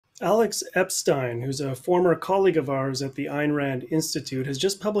Alex Epstein, who's a former colleague of ours at the Ayn Rand Institute, has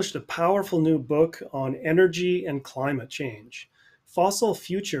just published a powerful new book on energy and climate change. Fossil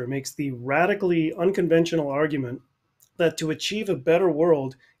Future makes the radically unconventional argument that to achieve a better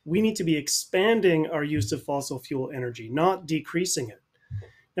world, we need to be expanding our use of fossil fuel energy, not decreasing it.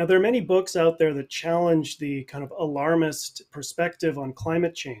 Now, there are many books out there that challenge the kind of alarmist perspective on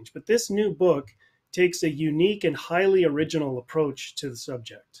climate change, but this new book takes a unique and highly original approach to the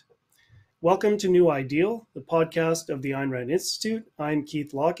subject. Welcome to New Ideal, the podcast of the Ayn Rand Institute. I'm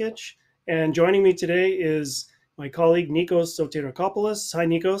Keith Lockitch, and joining me today is my colleague Nikos Sotirakopoulos. Hi,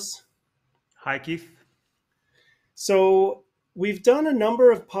 Nikos. Hi, Keith. So, we've done a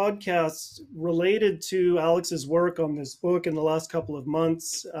number of podcasts related to Alex's work on this book in the last couple of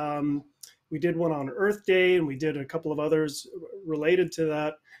months. We did one on Earth Day, and we did a couple of others related to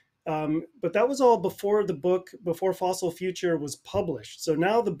that. But that was all before the book, before Fossil Future was published. So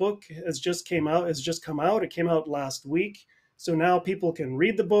now the book has just come out. It came out last week. So now people can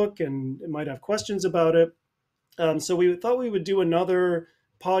read the book and might have questions about it. So we thought we would do another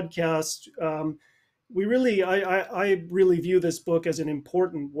podcast. I really view this book as an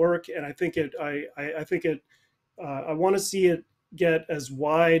important work, and I want to see it get as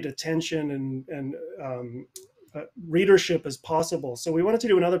wide attention and readership as possible. So we wanted to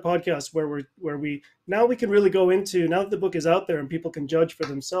do another podcast where we now we can really go into, now that the book is out there and people can judge for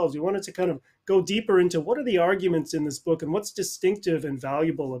themselves. We wanted to kind of go deeper into what are the arguments in this book and what's distinctive and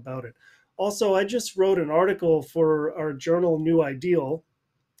valuable about it. Also, I just wrote an article for our journal New Ideal,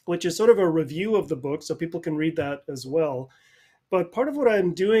 which is sort of a review of the book, so people can read that as well. But part of what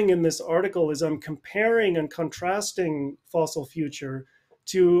I'm doing in this article is I'm comparing and contrasting Fossil Future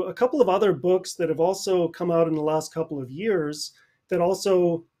to a couple of other books that have also come out in the last couple of years that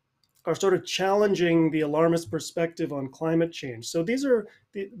also are sort of challenging the alarmist perspective on climate change. So these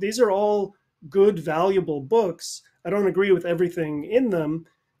are all good, valuable books. I don't agree with everything in them,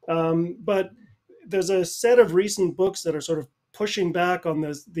 but there's a set of recent books that are sort of pushing back on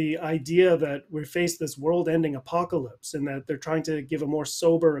the idea that we face this world-ending apocalypse and that they're trying to give a more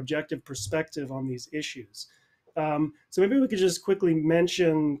sober, objective perspective on these issues. So maybe we could just quickly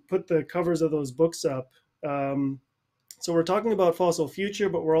put the covers of those books up. So we're talking about Fossil Future,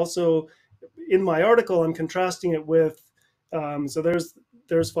 but we're also, in my article, I'm contrasting it with, so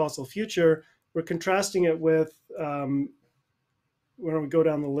there's Fossil Future. We're contrasting it with, where do we go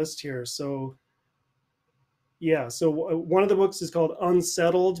down the list here? So one of the books is called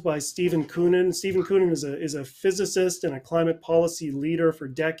Unsettled by Stephen Koonin. Stephen Koonin is a physicist and a climate policy leader for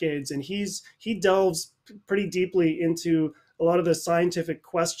decades, and he delves pretty deeply into a lot of the scientific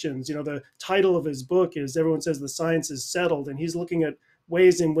questions. You know, the title of his book is Everyone Says the Science is Settled, and he's looking at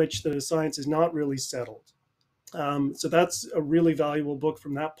ways in which the science is not really settled. So that's a really valuable book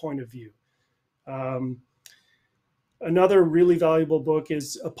from that point of view. Another really valuable book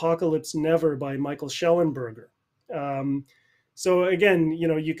is Apocalypse Never by Michael Schellenberger. So again, you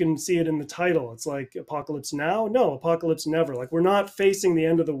know, you can see it in the title. It's like Apocalypse Now? No, Apocalypse Never. Like, we're not facing the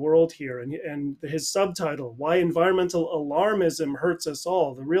end of the world here. And his subtitle, Why Environmental Alarmism Hurts Us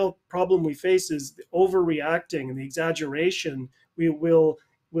All. The real problem we face is the overreacting and the exaggeration. We'll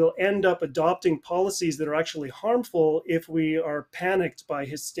end up adopting policies that are actually harmful if we are panicked by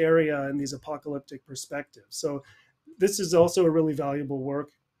hysteria and these apocalyptic perspectives. So this is also a really valuable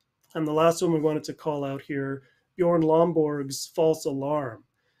work. And the last one we wanted to call out here, Bjorn Lomborg's False Alarm.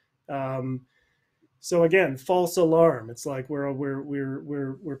 So again, false alarm. It's like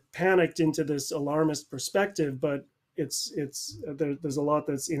we're panicked into this alarmist perspective, but there's a lot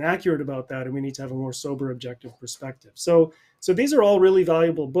that's inaccurate about that, and we need to have a more sober, objective perspective. So these are all really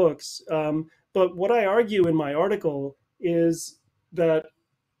valuable books. But what I argue in my article is that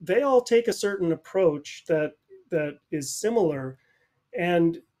they all take a certain approach that is similar,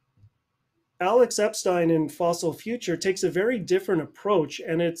 and Alex Epstein in Fossil Future takes a very different approach,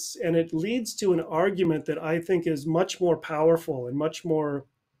 and it leads to an argument that I think is much more powerful and much more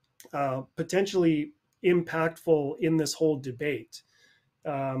potentially impactful in this whole debate.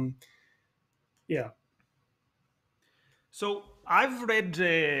 Yeah. So I've read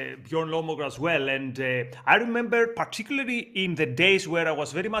Bjorn Lomborg as well, and I remember particularly in the days where I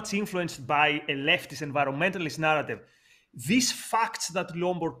was very much influenced by a leftist environmentalist narrative, these facts that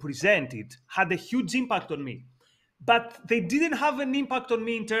Lomborg presented had a huge impact on me. But they didn't have an impact on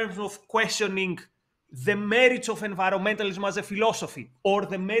me in terms of questioning the merits of environmentalism as a philosophy or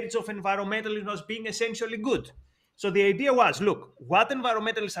the merits of environmentalism as being essentially good. So the idea was, look, what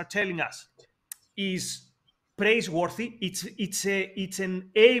environmentalists are telling us is praiseworthy. It's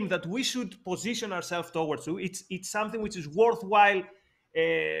an aim that we should position ourselves towards. It's something which is worthwhile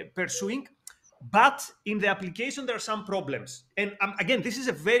pursuing. But in the application, there are some problems. And again, this is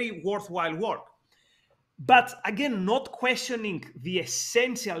a very worthwhile work. But again, not questioning the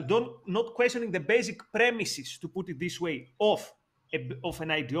essential, not questioning the basic premises, to put it this way, of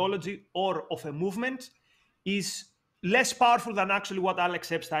an ideology or of a movement is less powerful than actually what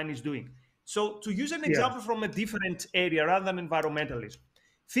Alex Epstein is doing. So, to use an Yeah. example from a different area rather than environmentalism,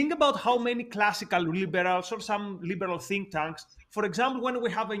 think about how many classical liberals or some liberal think tanks, for example, when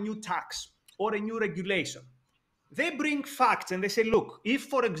we have a new tax or a new regulation, they bring facts and they say, look, if,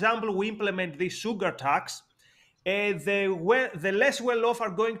 for example, we implement this sugar tax, the less well-off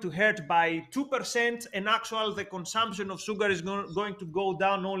are going to hurt by 2%, and actual the consumption of sugar is going to go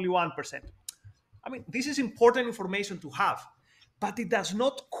down only 1%. I mean, this is important information to have, but it does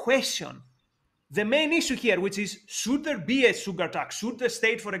not question the main issue here, which is, should there be a sugar tax? Should the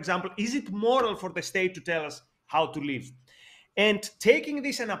state, for example, is it moral for the state to tell us how to live? And taking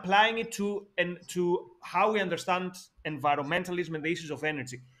this and applying it to how we understand environmentalism and the issues of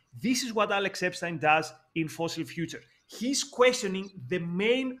energy. This is what Alex Epstein does in Fossil Future. He's questioning the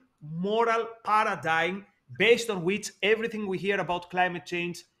main moral paradigm based on which everything we hear about climate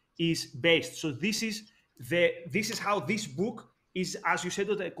change is based. So this is how this book is, as you said,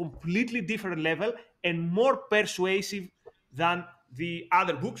 at a completely different level and more persuasive than the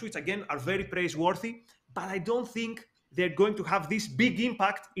other books, which again are very praiseworthy. But I don't think they're going to have this big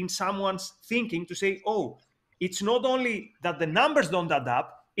impact in someone's thinking to say, oh, it's not only that the numbers don't add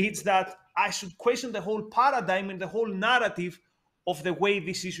up, it's that I should question the whole paradigm and the whole narrative of the way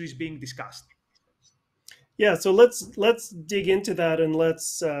this issue is being discussed. Yeah, so let's dig into that, and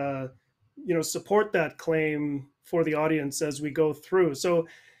let's support that claim for the audience as we go through. So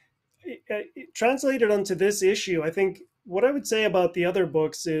translated onto this issue, I think what I would say about the other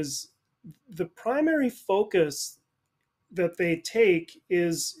books is the primary focus that they take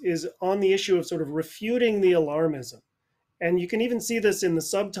is on the issue of sort of refuting the alarmism. And you can even see this in the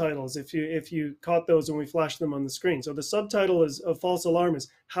subtitles if you caught those when we flashed them on the screen. So the subtitle is of False Alarm is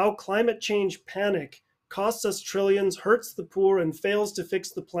How Climate Change Panic Costs Us Trillions, Hurts the Poor, and Fails to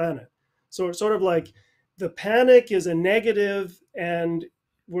Fix the Planet. So it's sort of like the panic is a negative, and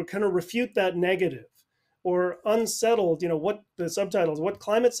we're going to refute that negative. Or unsettled, what the subtitles, what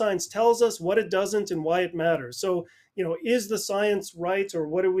climate science tells us, what it doesn't, and why it matters. So, is the science right, or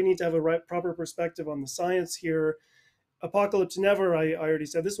what do we need to have a proper perspective on the science here? Apocalypse Never, I already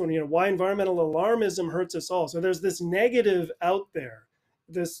said this one, why environmental alarmism hurts us all. So there's this negative out there,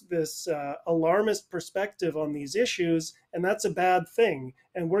 this alarmist perspective on these issues, and that's a bad thing.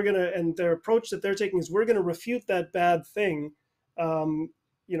 And and their approach that they're taking is we're gonna refute that bad thing,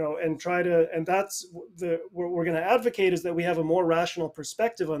 and try to, and that's what we're gonna advocate is that we have a more rational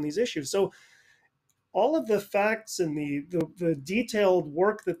perspective on these issues. So all of the facts and the detailed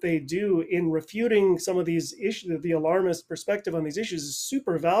work that they do in refuting some of these issues, the alarmist perspective on these issues, is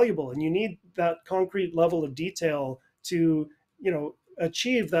super valuable. And you need that concrete level of detail to,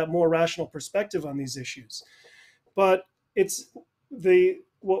 achieve that more rational perspective on these issues. But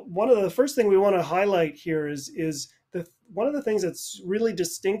one of the first thing we want to highlight here is one of the things that's really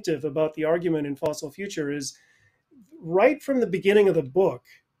distinctive about the argument in Fossil Future is right from the beginning of the book,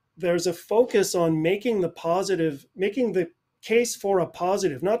 there's a focus on making the case for a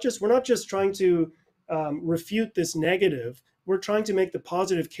positive. We're not just trying to refute this negative. We're trying to make the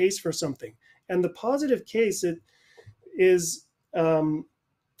positive case for something. And the positive case is,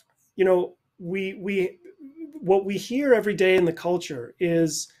 what we hear every day in the culture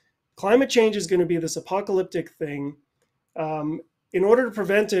is climate change is going to be this apocalyptic thing. In order to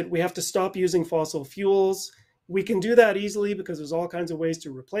prevent it, we have to stop using fossil fuels. We can do that easily because there's all kinds of ways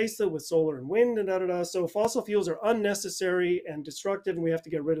to replace it with solar and wind and da-da-da. So fossil fuels are unnecessary and destructive, and we have to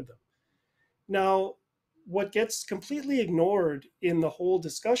get rid of them. Now, what gets completely ignored in the whole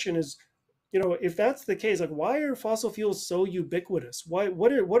discussion is, if that's the case, like, why are fossil fuels so ubiquitous?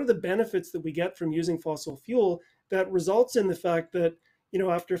 What are the benefits that we get from using fossil fuel that results in the fact that,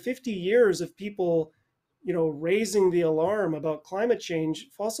 after 50 years of people raising the alarm about climate change,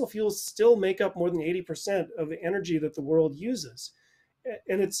 fossil fuels still make up more than 80% of the energy that the world uses.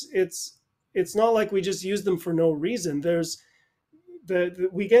 And it's not like we just use them for no reason. There's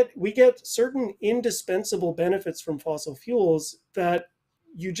we get certain indispensable benefits from fossil fuels that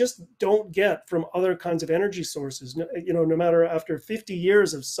you just don't get from other kinds of energy sources. No matter after 50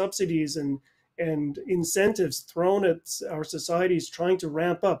 years of subsidies and incentives thrown at our societies trying to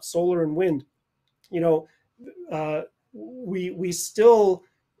ramp up solar and wind, we still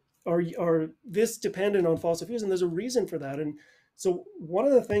are this dependent on fossil fuels, and there's a reason for that. And so one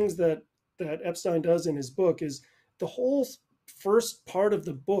of the things that Epstein does in his book is the whole first part of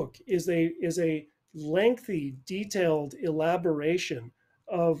the book is a lengthy, detailed elaboration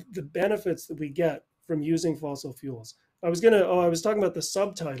of the benefits that we get from using fossil fuels. I was talking about the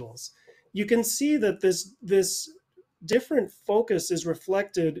subtitles. You can see that this different focus is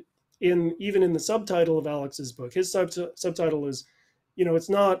reflected in even in the subtitle of Alex's book. His subtitle is, it's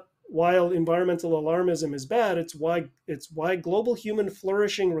not while environmental alarmism is bad, it's why global human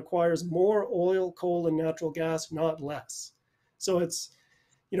flourishing requires more oil, coal, and natural gas, not less. So it's,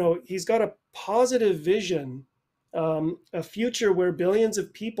 he's got a positive vision, a future where billions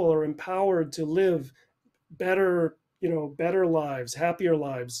of people are empowered to live better, better lives, happier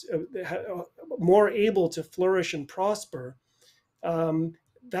lives, more able to flourish and prosper.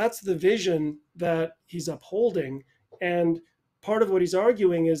 That's the vision that he's upholding. And part of what he's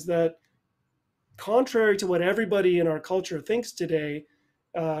arguing is that, contrary to what everybody in our culture thinks today,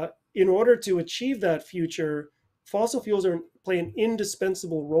 in order to achieve that future, fossil fuels play an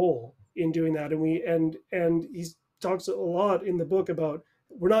indispensable role in doing that. And he talks a lot in the book about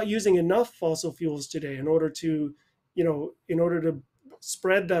we're not using enough fossil fuels today in order to,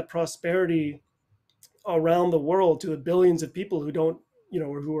 spread that prosperity around the world to the billions of people who don't,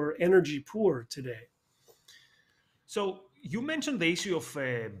 or who are energy poor today. So you mentioned the issue of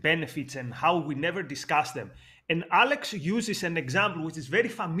benefits and how we never discuss them. And Alex uses an example which is very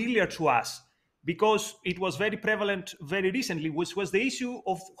familiar to us because it was very prevalent very recently, which was the issue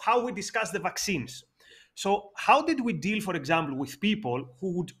of how we discuss the vaccines. So how did we deal, for example, with people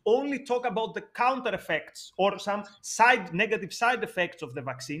who would only talk about the counter effects or some negative side effects of the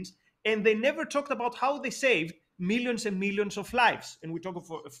vaccines, and they never talked about how they saved millions and millions of lives? And we talk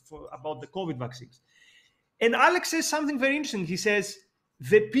about the COVID vaccines. And Alex says something very interesting. He says,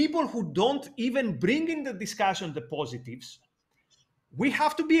 the people who don't even bring in the discussion the positives, we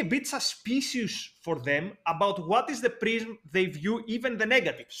have to be a bit suspicious for them about what is the prism they view even the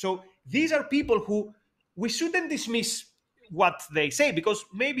negative. So these are people who we shouldn't dismiss what they say, because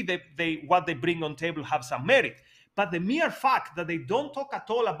maybe what they bring on table have some merit. But the mere fact that they don't talk at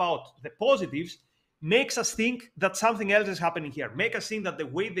all about the positives makes us think that something else is happening here, make us think that the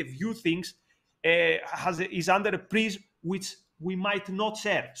way they view things is under a prism which we might not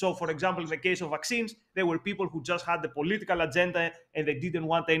share. So, for example, in the case of vaccines, there were people who just had the political agenda and they didn't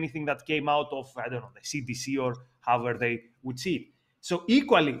want anything that came out of, I don't know, the CDC or however they would see it. So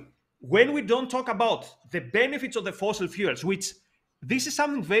equally, when we don't talk about the benefits of the fossil fuels, which this is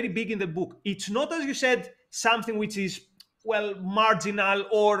something very big in the book, it's not, as you said, something which is, well, marginal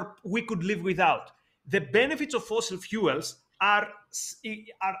or we could live without. The benefits of fossil fuels are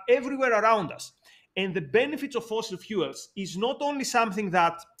everywhere around us. And the benefits of fossil fuels is not only something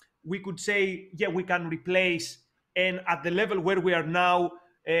that we could say, yeah, we can replace, and at the level where we are now,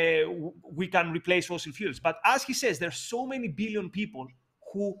 we can replace fossil fuels. But as he says, there's so many billion people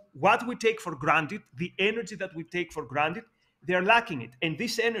who, what we take for granted, the energy that we take for granted, they're lacking it. And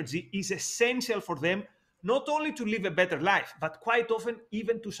this energy is essential for them, not only to live a better life, but quite often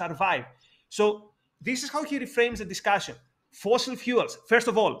even to survive. So this is how he reframes the discussion. Fossil fuels, first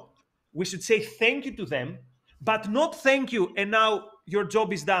of all, we should say thank you to them, but not thank you and now your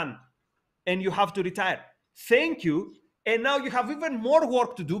job is done and you have to retire. Thank you, and now you have even more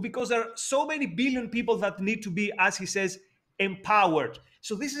work to do because there are so many billion people that need to be, as he says, empowered.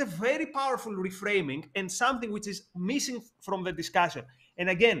 So this is a very powerful reframing and something which is missing from the discussion. And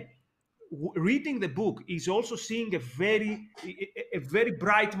again, reading the book is also seeing a very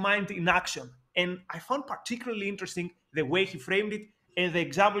bright mind in action. And I found particularly interesting the way he framed it and the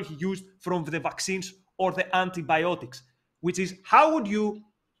example he used from the vaccines or the antibiotics, which is how would you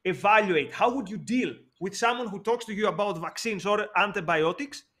evaluate, how would you deal with someone who talks to you about vaccines or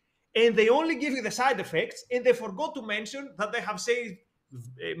antibiotics and they only give you the side effects and they forgot to mention that they have saved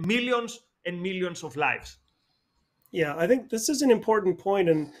millions and millions of lives. Yeah, I think this is an important point,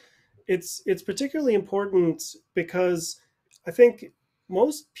 and it's particularly important because I think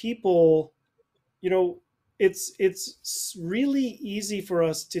most people, you know, it's really easy for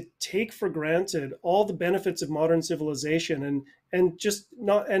us to take for granted all the benefits of modern civilization and just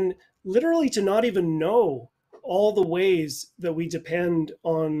not, and literally to not even know all the ways that we depend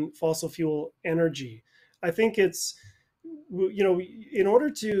on fossil fuel energy. I think it's, in order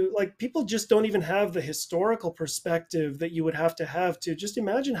to, like, people just don't even have the historical perspective that you would have to just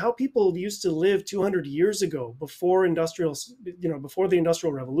imagine how people used to live 200 years ago, before before the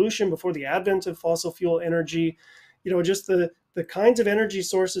industrial revolution, before the advent of fossil fuel energy, just the kinds of energy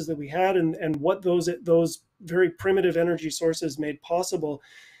sources that we had, and what those very primitive energy sources made possible.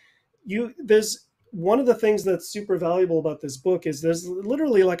 There's one of the things that's super valuable about this book is there's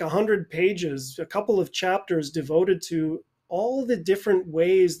literally like 100 pages, a couple of chapters devoted to all the different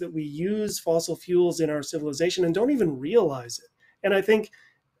ways that we use fossil fuels in our civilization and don't even realize it. And I think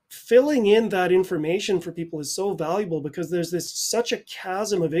filling in that information for people is so valuable because there's this such a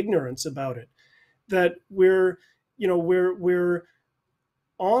chasm of ignorance about it that we're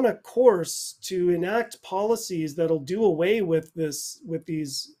on a course to enact policies that'll do away with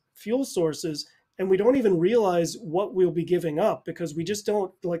these fuel sources, and we don't even realize what we'll be giving up because we just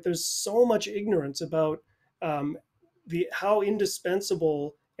don't, like, there's so much ignorance about um, the how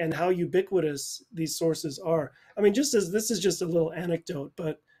indispensable and how ubiquitous these sources are. I mean, just as this is just a little anecdote,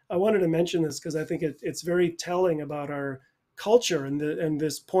 but I wanted to mention this because I think it's very telling about our culture and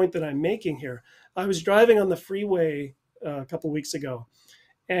this point that I'm making here. I was driving on the freeway a couple weeks ago,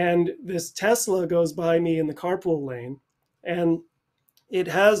 and this Tesla goes by me in the carpool lane, and it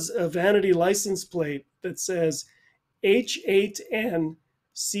has a vanity license plate that says H8N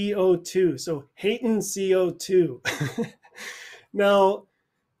CO2, so Hayton CO2. Now,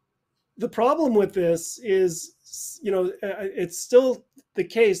 the problem with this is, it's still the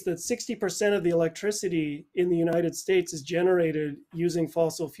case that 60% of the electricity in the United States is generated using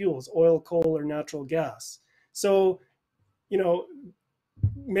fossil fuels, oil, coal, or natural gas. So,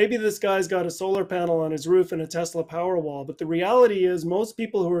 maybe this guy's got a solar panel on his roof and a Tesla Powerwall, but the reality is most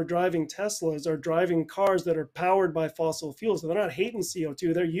people who are driving Teslas are driving cars that are powered by fossil fuels. So they're not hating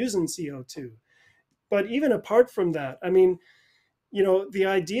CO2, they're using CO2. But even apart from that, I mean, the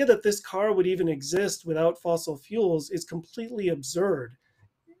idea that this car would even exist without fossil fuels is completely absurd.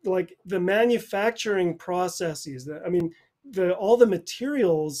 Like the manufacturing processes, all the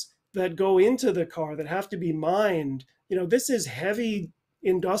materials that go into the car that have to be mined, this is heavy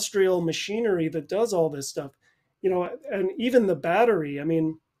industrial machinery that does all this stuff, and even the battery. I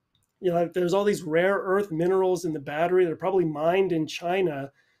mean, there's all these rare earth minerals in the battery that are probably mined in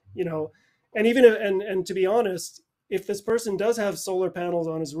China, you know, and even and to be honest, if this person does have solar panels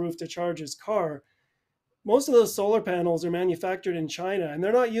on his roof to charge his car, most of those solar panels are manufactured in China, and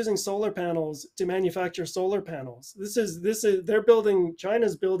they're not using solar panels to manufacture solar panels.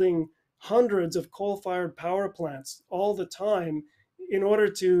 China's building hundreds of coal-fired power plants all the time in order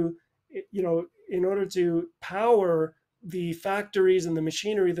to, power the factories and the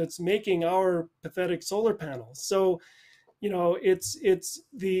machinery that's making our pathetic solar panels. So, it's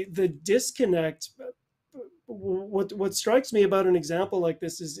the disconnect. What strikes me about an example like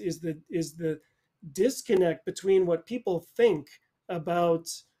this is the disconnect between what people think about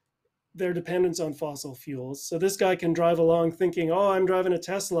their dependence on fossil fuels. So this guy can drive along thinking, "Oh, I'm driving a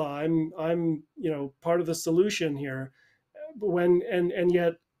Tesla. I'm part of the solution here," and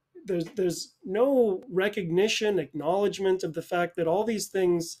yet there's no recognition, acknowledgement of the fact that all these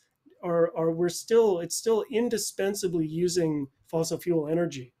things it's still indispensably using fossil fuel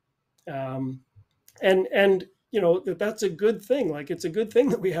energy. Um, and that's a good thing. Like, it's a good thing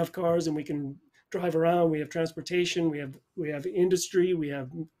that we have cars and we can drive around, we have transportation, we have industry, we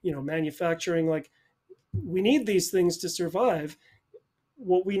have manufacturing. Like, we need these things to survive.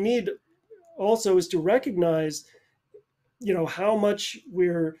 What we need also is to recognize how much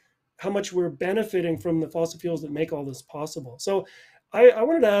we're benefiting from the fossil fuels that make all this possible. So I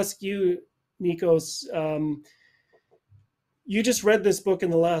wanted to ask you, Nikos, you just read this book in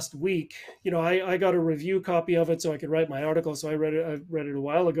the last week. I got a review copy of it so I could write my article. So I read it a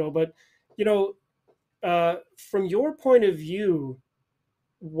while ago. But from your point of view,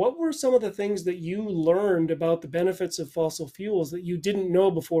 what were some of the things that you learned about the benefits of fossil fuels that you didn't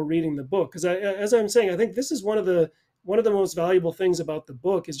know before reading the book? Because as I'm saying, I think this is one of the most valuable things about the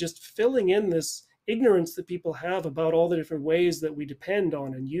book, is just filling in this ignorance that people have about all the different ways that we depend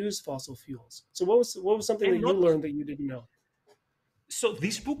on and use fossil fuels. So what was something that you learned that you didn't know? So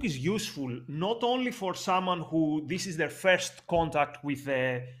this book is useful not only for someone who this is their first contact with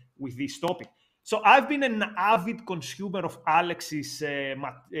this topic. So I've been an avid consumer of Alex's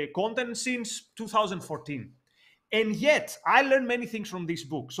content since 2014. And yet, I learned many things from this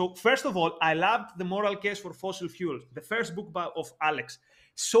book. So first of all, I loved The Moral Case for Fossil Fuels, the first book of Alex,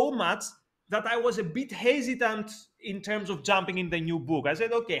 so much that I was a bit hesitant in terms of jumping in the new book. I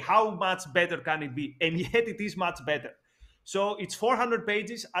said, okay, how much better can it be? And yet it is much better. So it's 400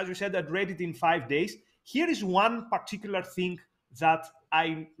 pages. As you said, I read it in 5 days. Here is one particular thing that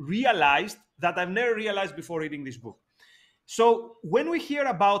I realized that I've never realized before reading this book. So when we hear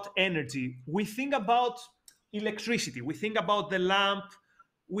about energy, we think about electricity, we think about the lamp,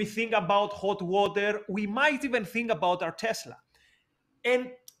 we think about hot water, we might even think about our Tesla.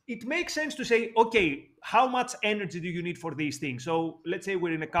 And it makes sense to say, okay, how much energy do you need for these things? So let's say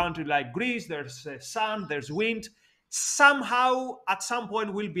we're in a country like Greece, there's sun, there's wind. Somehow, at some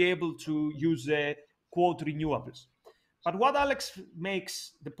point, we'll be able to use quote renewables. But what Alex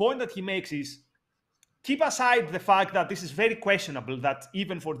makes, the point that he makes is, keep aside the fact that this is very questionable, that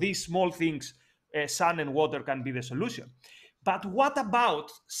even for these small things, sun and water can be the solution. But what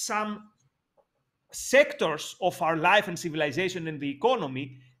about some sectors of our life and civilization and the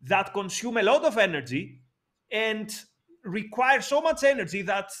economy that consume a lot of energy and require so much energy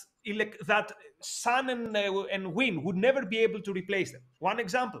that that sun and wind would never be able to replace them? One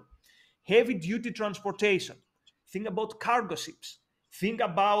example: heavy duty transportation. Think about cargo ships. Think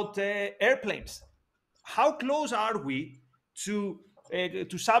about airplanes. How close are we to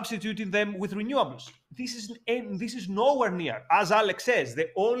substituting them with renewables? This is nowhere near. As Alex says, the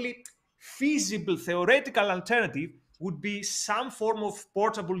only feasible theoretical alternative would be some form of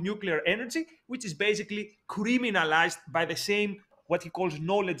portable nuclear energy, which is basically criminalized by the same, what he calls,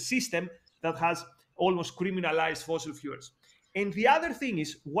 knowledge system that has almost criminalized fossil fuels. And the other thing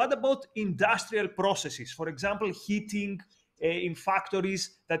is, what about industrial processes? For example, heating in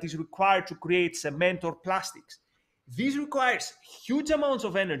factories that is required to create cement or plastics. This requires huge amounts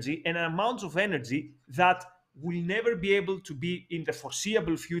of energy, and amounts of energy that will never be able to be, in the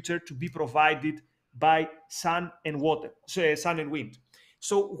foreseeable future, to be provided by sun and water, so sun and wind.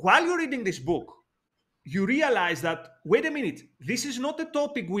 So while you're reading this book, you realize that, wait a minute, this is not a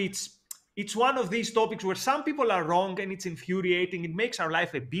topic which, it's one of these topics where some people are wrong and it's infuriating. It makes our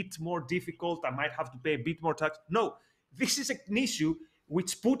life a bit more difficult. I might have to pay a bit more tax. No, this is an issue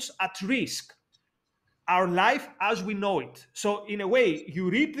which puts at risk our life as we know it. So in a way, you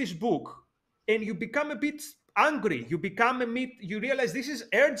read this book and you become a bit angry. You realize this is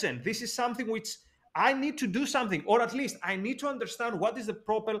urgent. This is something which I need to do something, or at least I need to understand what is the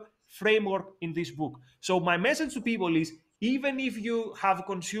proper framework in this book. So my message to people is, even if you have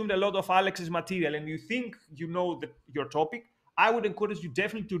consumed a lot of Alex's material and you think you know your topic, I would encourage you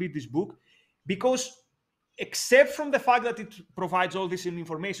definitely to read this book, because except from the fact that it provides all this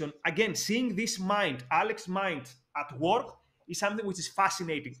information, again, seeing this mind, Alex's mind at work, is something which is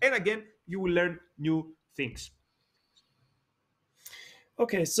fascinating. And again, you will learn new things.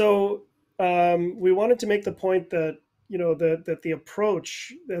 Okay, so we wanted to make the point that that the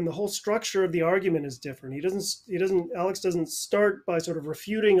approach and the whole structure of the argument is different. Alex doesn't start by sort of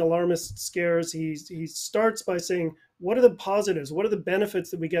refuting alarmist scares. He starts by saying, what are the positives? What are the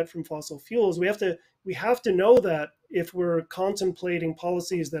benefits that we get from fossil fuels? We have to know that if we're contemplating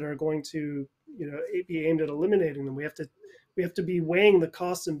policies that are going to be aimed at eliminating them. We have to be weighing the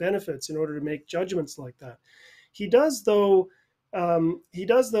costs and benefits in order to make judgments like that. He does though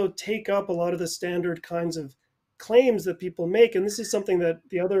take up a lot of the standard kinds of claims that people make, and this is something that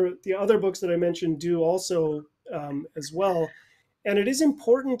the other books that I mentioned do also as well. And it is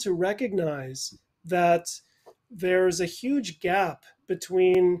important to recognize that there's a huge gap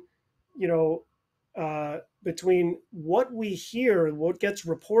between between what we hear and what gets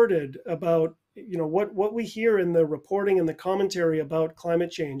reported about what we hear in the reporting and the commentary about climate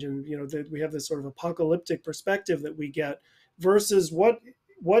change, and that we have this sort of apocalyptic perspective that we get, versus what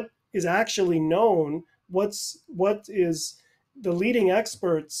is actually known, what is the leading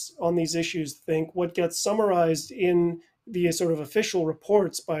experts on these issues think, what gets summarized in the sort of official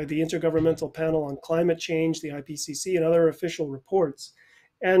reports by the Intergovernmental Panel on Climate Change, the IPCC, and other official reports.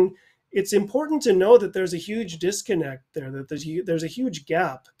 And it's important to know that there's a huge disconnect there, that there's a huge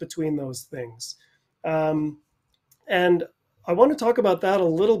gap between those things. And I want to talk about that a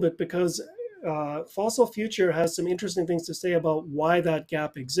little bit, because Fossil Future has some interesting things to say about why that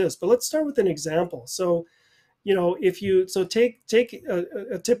gap exists. But let's start with an example. So, take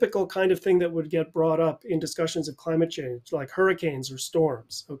a typical kind of thing that would get brought up in discussions of climate change, like hurricanes or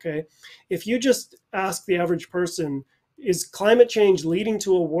storms. Okay, if you just ask the average person, is climate change leading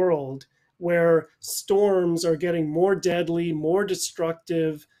to a world where storms are getting more deadly, more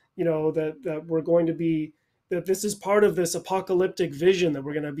destructive? That we're going to be, that this is part of this apocalyptic vision, that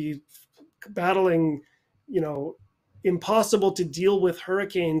we're going to be battling, impossible to deal with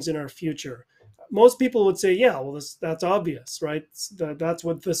hurricanes in our future. Most people would say, yeah, well, that's obvious, right? That's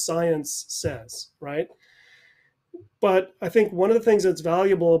what the science says, right? But I think one of the things that's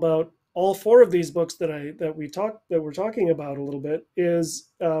valuable about all four of these books that we're talking about a little bit is,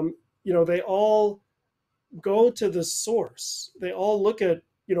 they all go to the source. They all look at,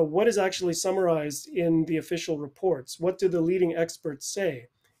 what is actually summarized in the official reports. What do the leading experts say?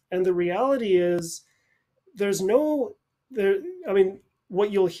 And the reality is,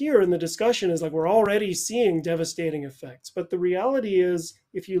 what you'll hear in the discussion is like, we're already seeing devastating effects. But the reality is,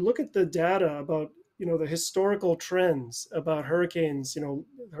 if you look at the data about, the historical trends about hurricanes,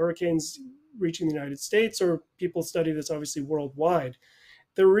 hurricanes reaching the United States, or people study this obviously worldwide,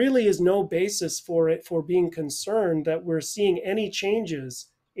 there really is no basis for it for being concerned that we're seeing any changes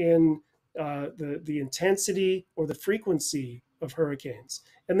in the intensity or the frequency of hurricanes.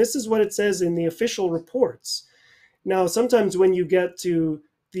 And this is what it says in the official reports. Now, sometimes when you get to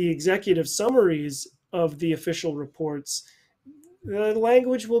the executive summaries of the official reports, the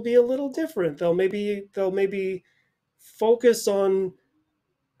language will be a little different. They'll maybe focus on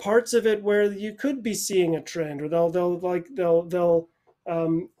parts of it where you could be seeing a trend, or they'll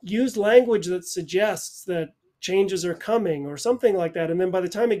use language that suggests that changes are coming or something like that. And then by the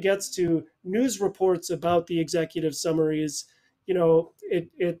time it gets to news reports about the executive summaries,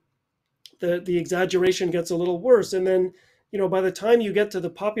 the exaggeration gets a little worse. And then, by the time you get to the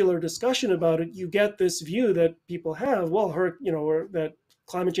popular discussion about it, you get this view that people have, well, or that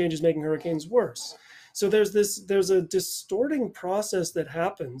climate change is making hurricanes worse. So there's a distorting process that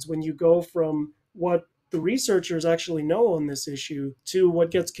happens when you go from what the researchers actually know on this issue to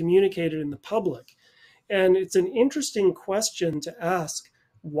what gets communicated in the public. And it's an interesting question to ask,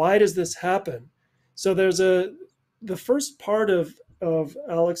 why does this happen? So the first part of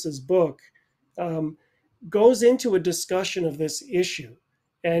Alex's book goes into a discussion of this issue.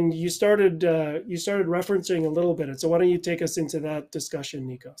 And you started referencing a little bit. So why don't you take us into that discussion,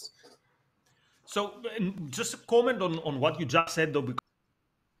 Nikos? So just a comment on what you just said, though, because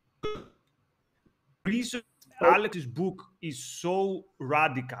the reason Alex's book is so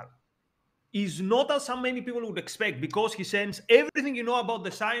radical is not as so many people would expect, because he says everything you know about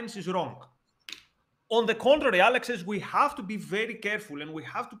the science is wrong. On the contrary, Alex says we have to be very careful and we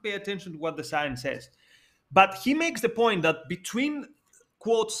have to pay attention to what the science says. But he makes the point that between,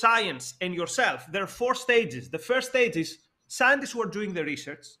 quote, science and yourself, there are 4 stages. The first stage is scientists who are doing the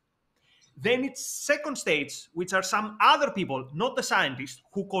research. Then it's second stage, which are some other people, not the scientists,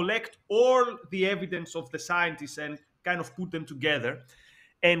 who collect all the evidence of the scientists and kind of put them together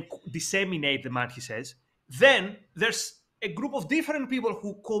and disseminate them, he says. Then there's a group of different people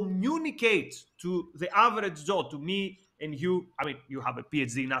who communicate to the average Joe, to me and you. I mean, you have a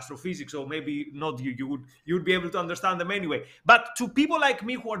PhD in astrophysics, so maybe not you. You would be able to understand them anyway. But to people like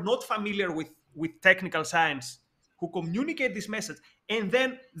me who are not familiar with technical science, who communicate this message. And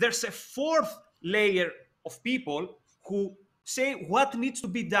then there's a fourth layer of people who say what needs to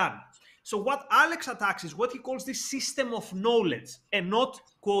be done. So what Alex attacks is what he calls the system of knowledge, and not,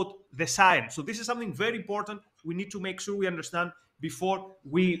 quote, the science. So this is something very important we need to make sure we understand before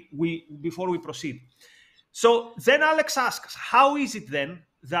we proceed. So then Alex asks, how is it then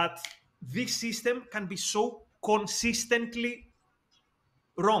that this system can be so consistently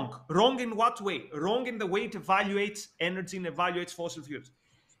wrong? Wrong in what way? Wrong in the way it evaluates energy and evaluates fossil fuels.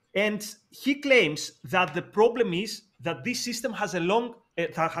 And he claims that the problem is that this system has a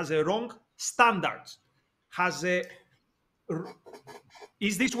wrong standard.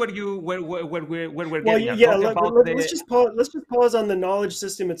 Is this where we're getting at? Yeah. Let's just pause on the knowledge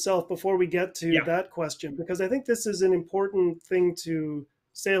system itself before we get to that question, because I think this is an important thing to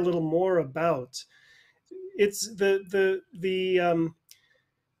say a little more about. It's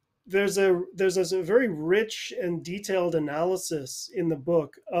there's a very rich and detailed analysis in the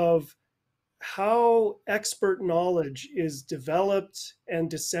book of how expert knowledge is developed and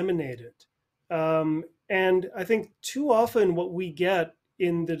disseminated. And I think too often what we get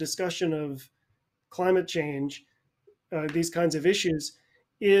in the discussion of climate change, these kinds of issues,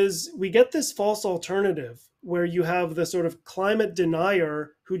 is we get this false alternative where you have the sort of climate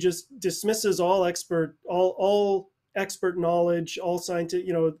denier who just dismisses all expert knowledge, all scientific,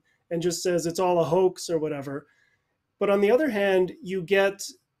 and just says it's all a hoax or whatever. But on the other hand, you get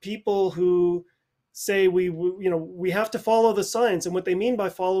people who say we have to follow the science, and what they mean by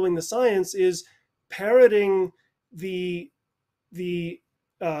following the science is parroting the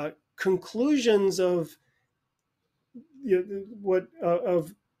conclusions of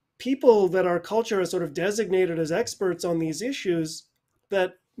of people that our culture has sort of designated as experts on these issues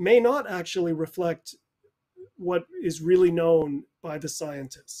that may not actually reflect what is really known by the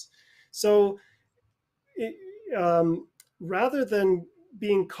scientists. So rather than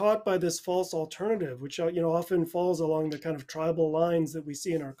being caught by this false alternative, which often falls along the kind of tribal lines that we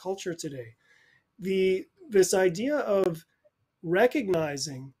see in our culture today, this idea of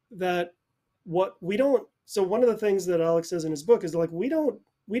recognizing that what we don't. So one of the things that Alex says in his book is, like, we don't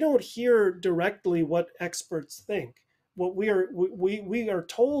hear directly what experts think. What we are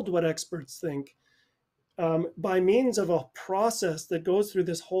told what experts think by means of a process that goes through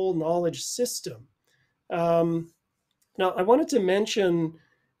this whole knowledge system. Now, I wanted to mention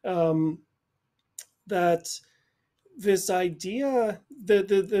that this idea that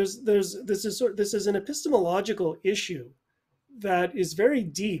this is an epistemological issue that is very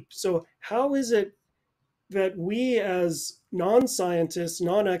deep. So how is it that we as non-scientists,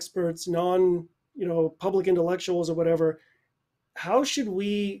 non-experts, public intellectuals or whatever, how should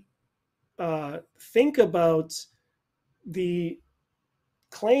we think about the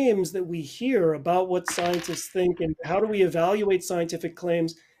claims that we hear about what scientists think, and how do we evaluate scientific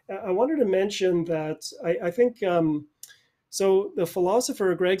claims? I wanted to mention that I think so. The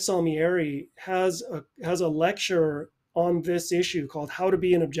philosopher Greg Salmieri has a lecture on this issue called "How to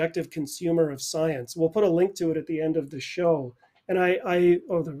Be an Objective Consumer of Science." We'll put a link to it at the end of the show, and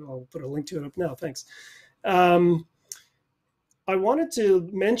I'll put a link to it up now. Thanks. Um, I wanted to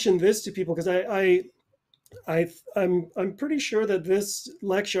mention this to people because I'm pretty sure that this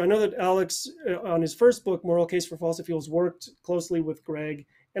lecture, I know that Alex, on his first book, Moral Case for Fossil Fuels, worked closely with Greg,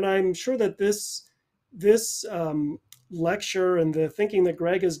 and I'm sure that this lecture and the thinking that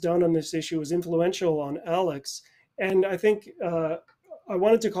Greg has done on this issue is influential on Alex. And I think I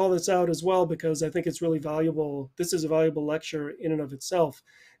wanted to call this out as well because I think it's really valuable. This is a valuable lecture in and of itself.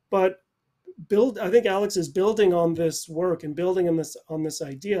 But I think Alex is building on this work and building on this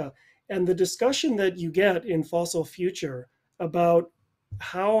idea, and the discussion that you get in Fossil Future about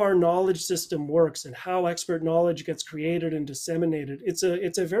how our knowledge system works and how expert knowledge gets created and disseminated. It's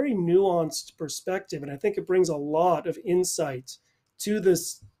a very nuanced perspective, and I think it brings a lot of insight to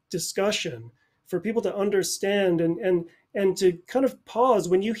this discussion for people to understand and to kind of pause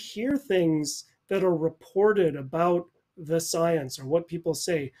when you hear things that are reported about the science or what people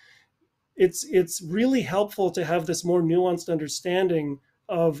say. It's really helpful to have this more nuanced understanding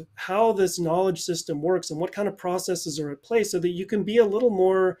of how this knowledge system works and what kind of processes are at play so that you can be a little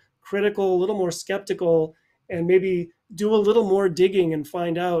more critical, a little more skeptical, and maybe do a little more digging and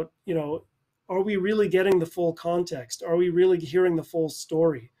find out, are we really getting the full context? Are we really hearing the full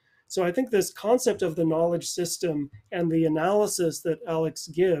story? So I think this concept of the knowledge system and the analysis that Alex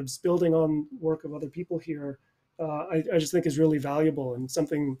gives, building on work of other people here, I just think is really valuable and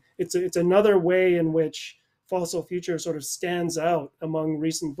something. It's another way in which Fossil Future sort of stands out among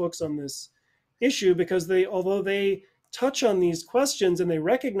recent books on this issue, because although they touch on these questions and they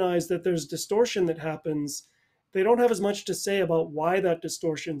recognize that there's distortion that happens, they don't have as much to say about why that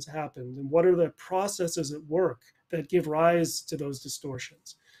distortion's happened and what are the processes at work that give rise to those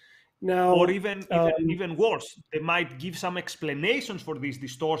distortions. Now, or even worse, they might give some explanations for these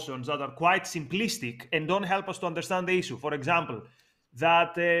distortions that are quite simplistic and don't help us to understand the issue. For example,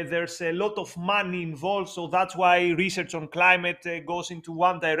 that there's a lot of money involved, so that's why research on climate goes into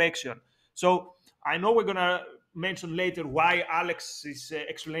one direction. So I know we're going to mention later why Alex's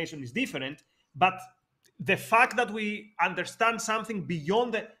explanation is different, but the fact that we understand something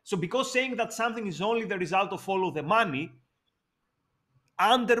beyond so because saying that something is only the result of follow the money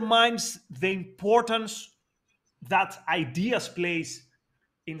undermines the importance that ideas plays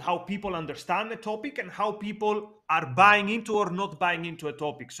in how people understand a topic and how people are buying into or not buying into a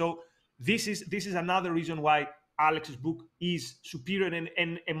topic. So this is another reason why Alex's book is superior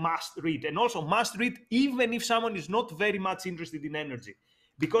and a must read, and also must read even if someone is not very much interested in energy,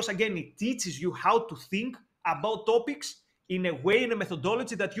 because again it teaches you how to think about topics in a way, in a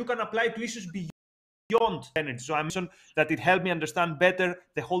methodology that you can apply to issues beyond energy. So I mentioned that it helped me understand better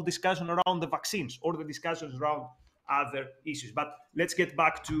the whole discussion around the vaccines or the discussions around other issues. But let's get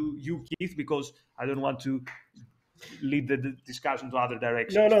back to you, Keith, because I don't want to lead the discussion to other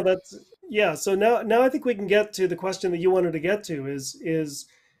directions. No, yeah. So now I think we can get to the question that you wanted to get to is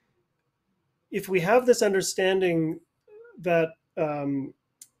if we have this understanding that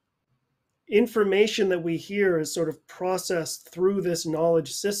information that we hear is sort of processed through this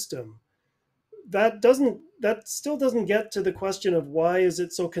knowledge system, that still doesn't get to the question of why is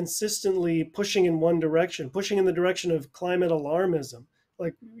it so consistently pushing in one direction, pushing in the direction of climate alarmism.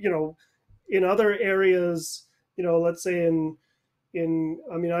 Like, in other areas, let's say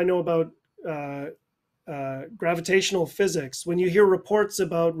I know about gravitational physics. When you hear reports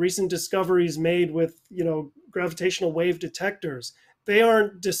about recent discoveries made with, gravitational wave detectors, they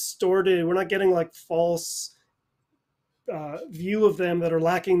aren't distorted. We're not getting like false view of them that are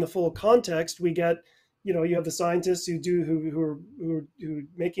lacking the full context. We get, you have the scientists who are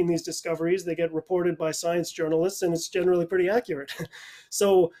making these discoveries. They get reported by science journalists, and it's generally pretty accurate.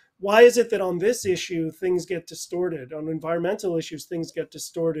 So why is it that on this issue things get distorted? On environmental issues, things get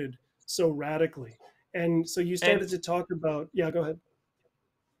distorted so radically. And so you started to talk about, yeah, go ahead.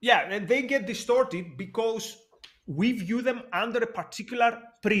 Yeah, and they get distorted because we view them under a particular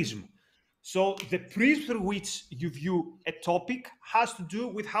prism. So the prism through which you view a topic has to do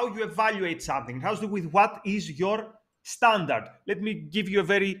with how you evaluate something. It has to do with what is your standard. Let me give you a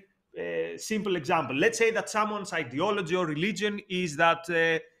very simple example. Let's say that someone's ideology or religion is that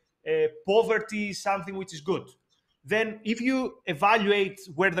poverty is something which is good. Then if you evaluate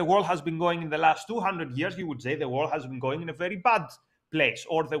where the world has been going in the last 200 years, you would say the world has been going in a very bad place,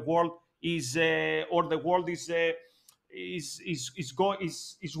 or the world is worse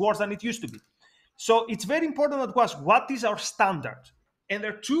than it used to be. So it's very important to ask, what is our standard? And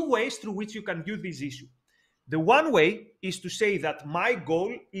there are two ways through which you can view this issue. The one way is to say that my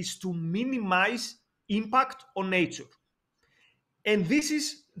goal is to minimize impact on nature. And this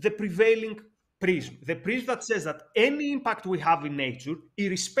is the prevailing prism, the prism that says that any impact we have in nature,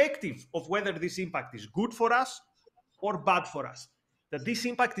 irrespective of whether this impact is good for us or bad for us, that this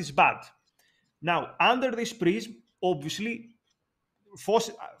impact is bad. Now, under this prism, obviously,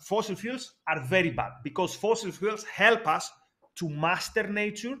 fossil fuels are very bad, because fossil fuels help us to master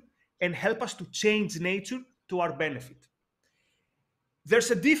nature and help us to change nature to our benefit.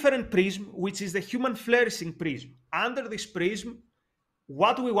 There's a different prism, which is the human flourishing prism. Under this prism,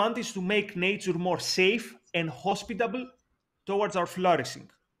 what we want is to make nature more safe and hospitable towards our flourishing.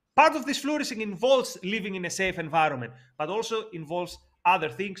 Part of this flourishing involves living in a safe environment, but also involves other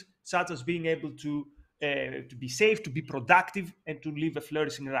things, such as being able to be safe, to be productive, and to live a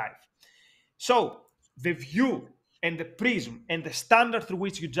flourishing life. So the view and the prism and the standard through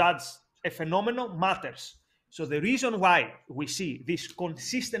which you judge a phenomenon matters. So the reason why we see this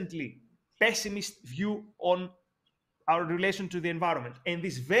consistently pessimist view on our relation to the environment and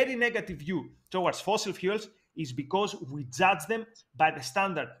this very negative view towards fossil fuels is because we judge them by the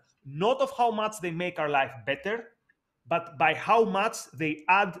standard not of how much they make our life better, but by how much they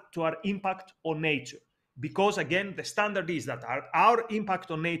add to our impact on nature. Because again, the standard is that our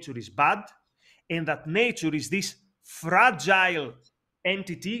impact on nature is bad, and that nature is this fragile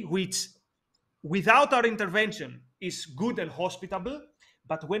entity which, without our intervention, is good and hospitable,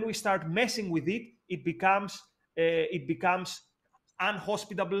 but when we start messing with it, it becomes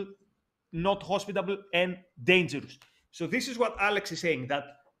unhospitable, not hospitable, and dangerous. So this is what Alex is saying, that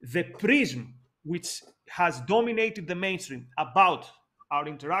the prism which has dominated the mainstream about our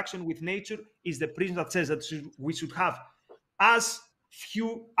interaction with nature is the prism that says that we should have as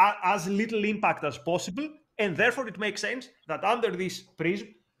little impact as possible, and therefore it makes sense that under this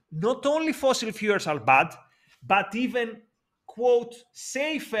prism, not only fossil fuels are bad, but even, quote,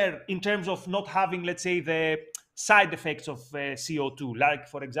 safer in terms of not having, let's say, the side effects of CO2, like,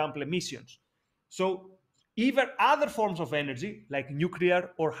 for example, emissions. So even other forms of energy, like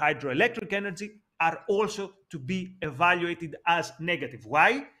nuclear or hydroelectric energy, are also to be evaluated as negative.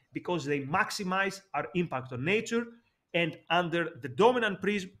 Why? Because they maximize our impact on nature, and under the dominant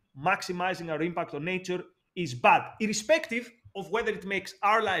prism, maximizing our impact on nature is bad, irrespective of whether it makes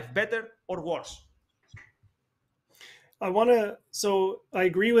our life better or worse. So I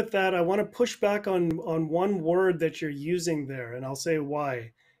agree with that. I want to push back on one word that you're using there, and I'll say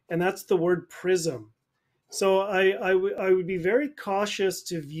why. And that's the word prism. So I would be very cautious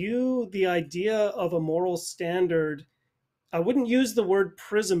to view the idea of a moral standard. I wouldn't use the word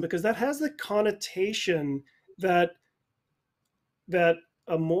prism because that has the connotation that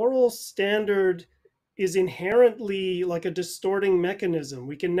a moral standard is inherently like a distorting mechanism.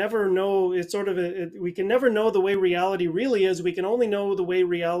 We can never know. It's sort of we can never know the way reality really is. We can only know the way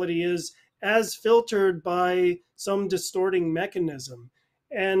reality is as filtered by some distorting mechanism.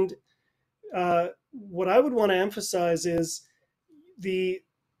 And what I would want to emphasize is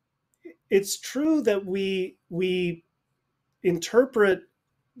it's true that we interpret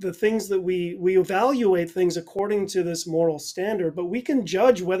the things that we evaluate things according to this moral standard, but we can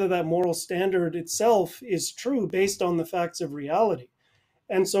judge whether that moral standard itself is true based on the facts of reality.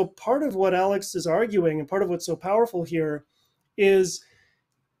 And so part of what Alex is arguing, and part of what's so powerful here, is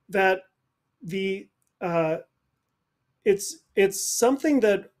that it's something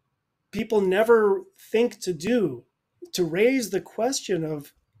that people never think to do, to raise the question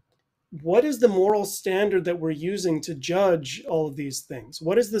of what is the moral standard that we're using to judge all of these things?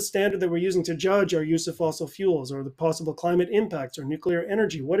 What is the standard that we're using to judge our use of fossil fuels or the possible climate impacts or nuclear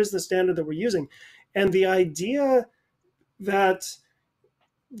energy? What is the standard that we're using? And the idea that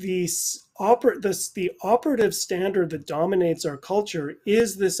the operative standard that dominates our culture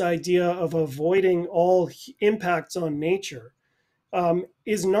is this idea of avoiding all impacts on nature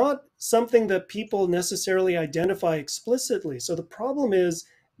is not something that people necessarily identify explicitly. So the problem is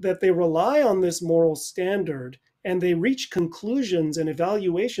that they rely on this moral standard and they reach conclusions and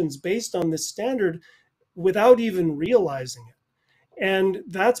evaluations based on this standard without even realizing it. And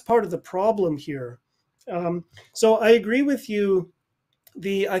that's part of the problem here. So I agree with you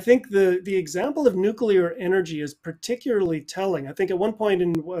I think the example of nuclear energy is particularly telling. I think at one point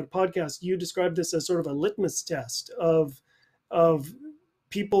in a podcast you described this as sort of a litmus test of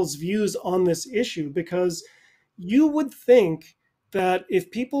people's views on this issue, because you would think that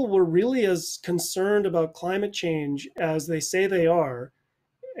if people were really as concerned about climate change as they say they are,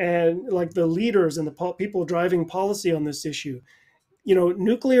 and like the leaders and the people driving policy on this issue,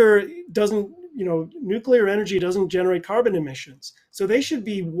 nuclear doesn't, nuclear energy doesn't generate carbon emissions. So they should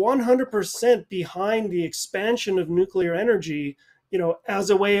be 100% behind the expansion of nuclear energy, as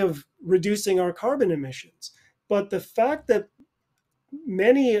a way of reducing our carbon emissions. But the fact that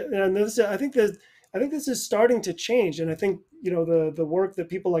many, and this, I think this is starting to change. And I think, the work that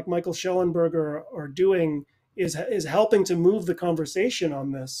people like Michael Schellenberger are doing is helping to move the conversation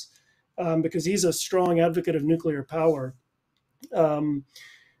on this, because he's a strong advocate of nuclear power. Um,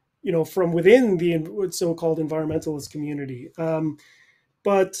 from within the so-called environmentalist community.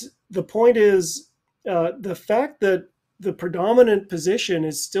 But the point is, the fact that the predominant position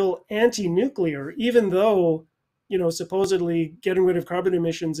is still anti-nuclear, even though, supposedly getting rid of carbon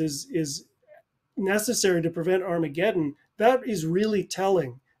emissions is necessary to prevent Armageddon. That is really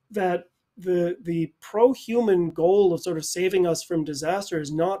telling that the pro-human goal of sort of saving us from disaster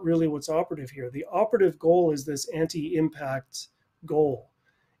is not really what's operative here. The operative goal is this anti-impact goal.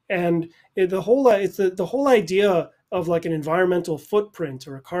 And the whole idea of like an environmental footprint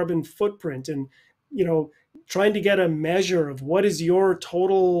or a carbon footprint, and you know trying to get a measure of what is your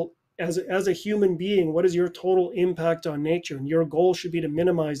total, as a human being, what is your total impact on nature, and your goal should be to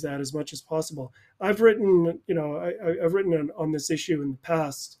minimize that as much as possible. I've written on this issue in the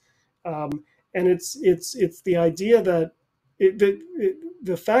past, and it's the idea that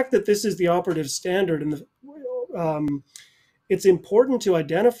the fact that this is the operative standard, and it's important to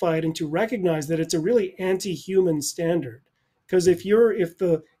identify it and to recognize that it's a really anti-human standard. Because if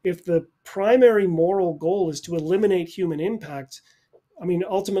the primary moral goal is to eliminate human impact, I mean,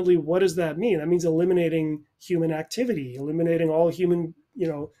 ultimately, what does that mean? That means eliminating human activity, eliminating all human,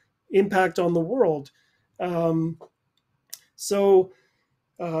 impact on the world. Um, so,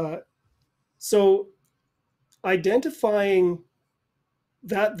 uh, so identifying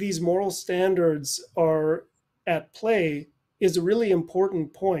that these moral standards are at play is a really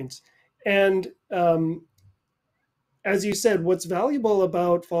important point. And as you said, what's valuable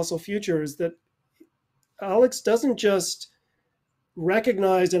about Fossil Future is that Alex doesn't just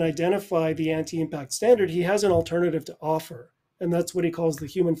recognize and identify the anti-impact standard, he has an alternative to offer. And that's what he calls the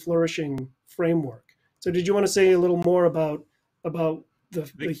human flourishing framework. So did you want to say a little more about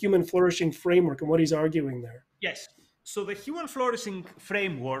the human flourishing framework and what he's arguing there? Yes. So the human flourishing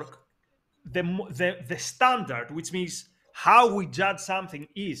framework, the standard, which means how we judge something,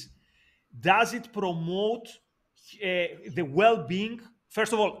 is, does it promote the well-being,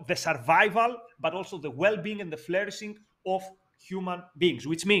 first of all, the survival, but also the well-being and the flourishing of human beings,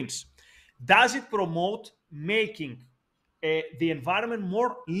 which means, does it promote making the environment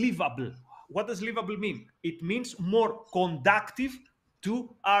more livable? What does livable mean? It means more conductive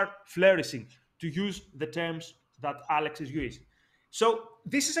to our flourishing, to use the terms that Alex is using. So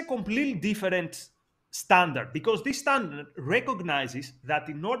this is a completely different standard, because this standard recognizes that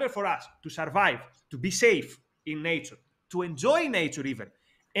in order for us to survive, to be safe in nature, to enjoy nature even,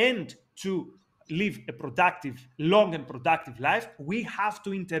 and to live a productive, long and productive life, we have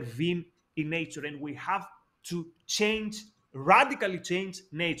to intervene in nature, and we have to radically change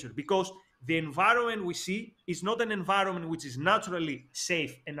nature, because the environment we see is not an environment which is naturally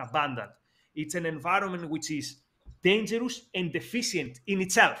safe and abundant. It's an environment which is dangerous and deficient in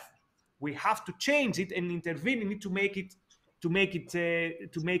itself. We have to change it and intervene in it to make it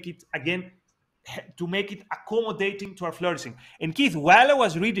again, to make it accommodating to our flourishing. And Keith, while I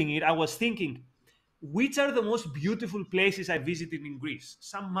was reading it, I was thinking, which are the most beautiful places I visited in Greece?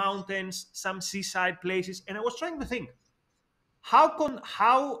 Some mountains, some seaside places, and I was trying to think, how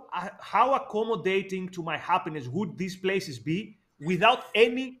accommodating to my happiness would these places be without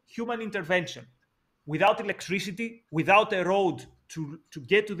any human intervention, without electricity, without a road to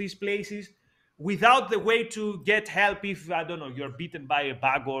get to these places, without the way to get help if, I don't know, you're bitten by a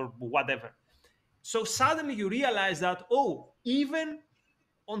bug or whatever. So suddenly you realize that, oh, even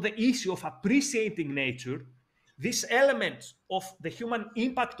on the issue of appreciating nature, this element of the human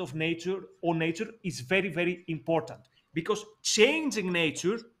impact of nature on nature is very, very important, because changing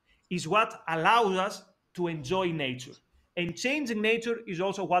nature is what allows us to enjoy nature. And changing nature is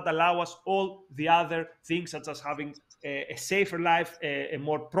also what allows us all the other things, such as having a safer life, a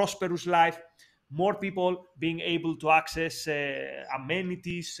more prosperous life, more people being able to access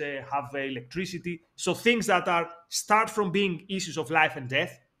amenities, have electricity. So things that are start from being issues of life and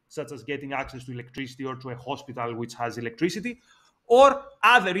death, such as getting access to electricity or to a hospital which has electricity, or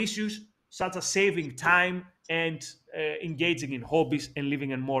other issues such as saving time and engaging in hobbies and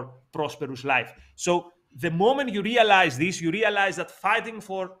living a more prosperous life. So the moment you realize this, you realize that fighting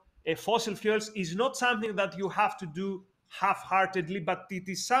for fossil fuels is not something that you have to do half-heartedly, but it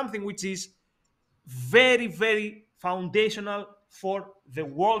is something which is very, very foundational for the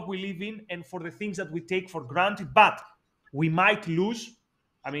world we live in and for the things that we take for granted. But we might lose.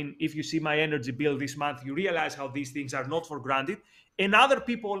 I mean, if you see my energy bill this month, you realize how these things are not for granted. And other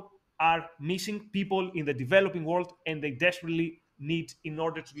people are missing, people in the developing world, and they desperately need in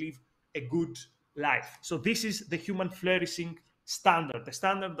order to live a good life. So this is the human flourishing standard, the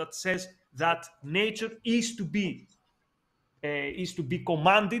standard that says that nature is to be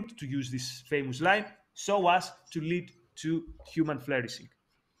commanded, to use this famous line, so as to lead to human flourishing.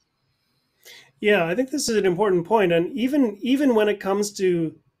 Yeah, I think this is an important point, and even when it comes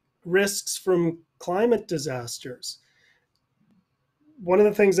to risks from climate disasters, one of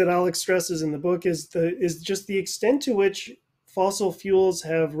the things that Alex stresses in the book is just the extent to which fossil fuels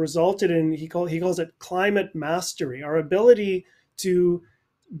have resulted in he calls it climate mastery, our ability to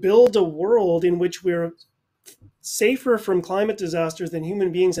build a world in which we're safer from climate disasters than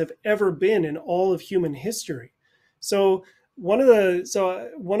human beings have ever been in all of human history. So one of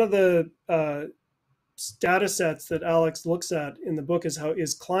the data sets that Alex looks at in the book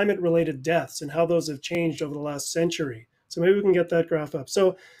is climate related deaths and how those have changed over the last century. So maybe we can get that graph up.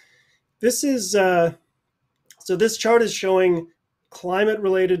 So this is this chart is showing climate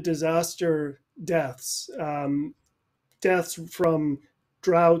related disaster deaths, deaths from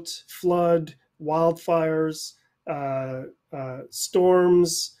drought, flood, wildfires,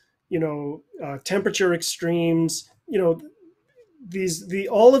 storms, temperature extremes,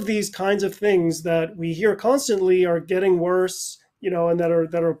 all of these kinds of things that we hear constantly are getting worse, and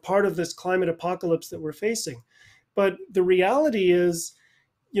that are part of this climate apocalypse that we're facing. But the reality is,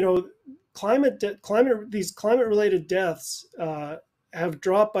 these climate related deaths have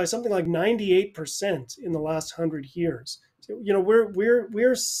dropped by something like 98% in the last 100 years. So,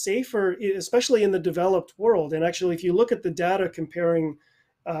 we're safer, especially in the developed world. And actually, if you look at the data comparing,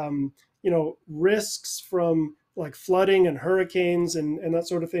 risks from like flooding and hurricanes and that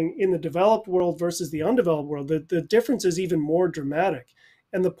sort of thing in the developed world versus the undeveloped world, the difference is even more dramatic.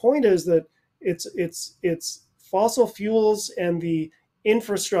 And the point is that it's fossil fuels and the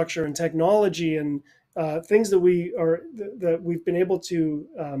infrastructure and technology and things that we've been able to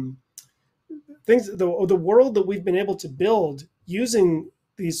the world that we've been able to build using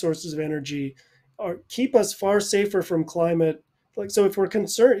these sources of energy keep us far safer from climate. Like, so if we're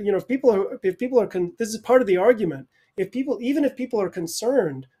concerned, if people are this is part of the argument. If people are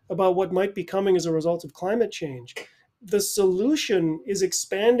concerned about what might be coming as a result of climate change, the solution is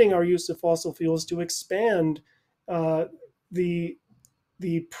expanding our use of fossil fuels to expand the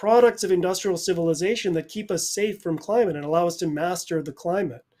products of industrial civilization that keep us safe from climate and allow us to master the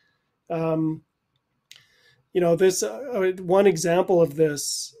climate. This one example of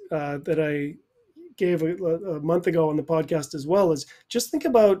this that I gave a month ago on the podcast as well is just think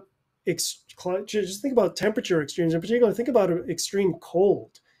about temperature extremes. In particular, think about extreme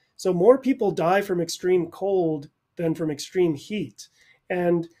cold. So more people die from extreme cold than from extreme heat.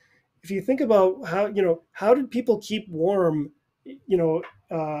 And if you think about how did people keep warm,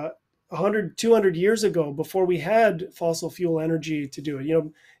 100, 200 years ago before we had fossil fuel energy to do it?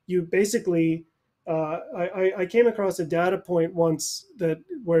 You basically, I came across a data point once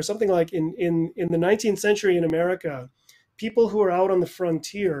where something like in the 19th century in America, people who were out on the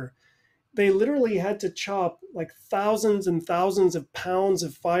frontier, they literally had to chop like thousands and thousands of pounds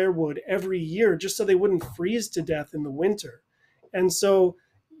of firewood every year just so they wouldn't freeze to death in the winter. And so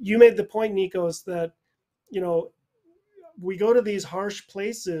you made the point, Nikos, that we go to these harsh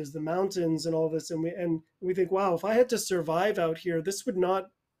places, the mountains and all this, and we think, wow, if I had to survive out here,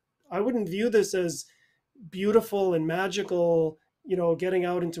 I wouldn't view this as beautiful and magical, getting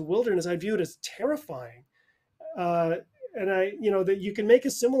out into wilderness. I view it as terrifying. That you can make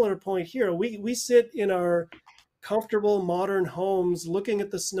a similar point here. We sit in our comfortable modern homes looking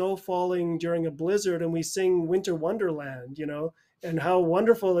at the snow falling during a blizzard and we sing Winter Wonderland, and how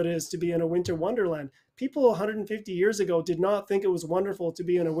wonderful it is to be in a winter wonderland. People 150 years ago did not think it was wonderful to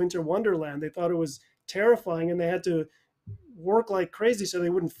be in a winter wonderland. They thought it was terrifying and they had to work like crazy so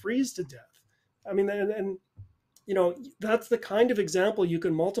they wouldn't freeze to death. I mean, and that's the kind of example you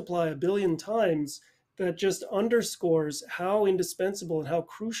can multiply a billion times that just underscores how indispensable and how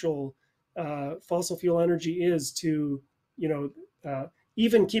crucial fossil fuel energy is to,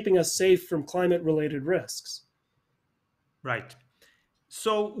 even keeping us safe from climate-related risks. Right.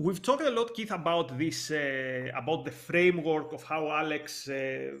 So we've talked a lot, Keith, about this, about the framework of how Alex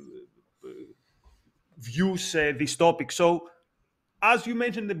views this topic. So, as you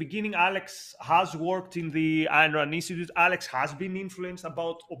mentioned in the beginning, Alex has worked in the Ayn Rand Institute. Alex has been influenced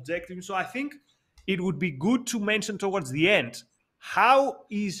about objectivism. So I think it would be good to mention towards the end, how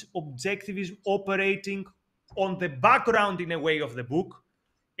is objectivism operating on the background, in a way, of the book,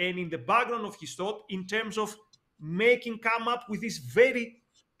 and in the background of his thought, in terms of come up with this very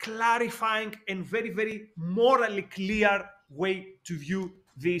clarifying and very, very morally clear way to view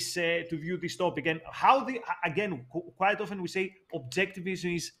this topic. And how again, quite often we say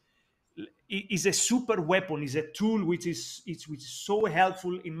objectivism is a super weapon, is a tool which is so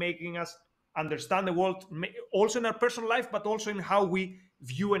helpful in making us understand the world, also in our personal life, but also in how we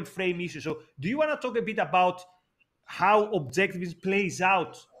view and frame issues. So do you want to talk a bit about how objectivism plays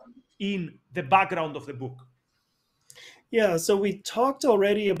out in the background of the book? Yeah, so we talked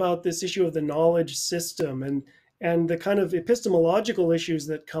already about this issue of the knowledge system and the kind of epistemological issues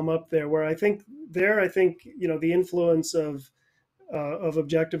that come up there, where I think the influence of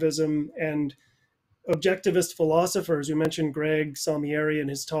objectivism and objectivist philosophers. We mentioned Greg Salmieri in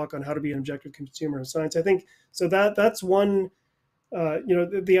his talk on how to be an objective consumer of science. I think so that's one.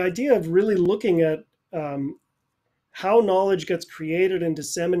 The idea of really looking at how knowledge gets created and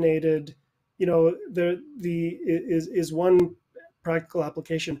disseminated, is one practical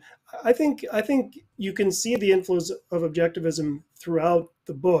application. I think you can see the influence of objectivism throughout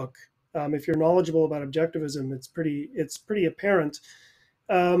the book. If you're knowledgeable about objectivism, it's pretty apparent.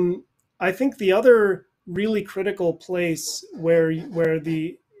 I think the other really critical place where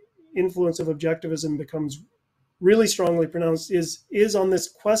the influence of objectivism becomes really strongly pronounced is on this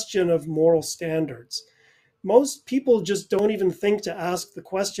question of moral standards. Most people just don't even think to ask the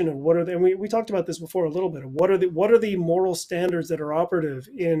question of what are they, and we talked about this before a little bit, of what are the moral standards that are operative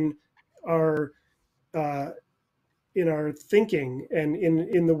in our thinking and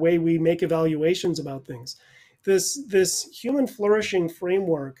in the way we make evaluations about things. This human flourishing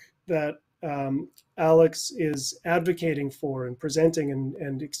framework that Alex is advocating for and presenting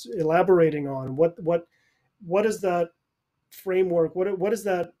and elaborating on, what is that framework? What is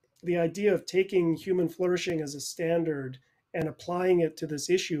that? The idea of taking human flourishing as a standard and applying it to this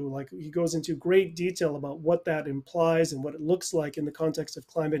issue, like he goes into great detail about what that implies and what it looks like in the context of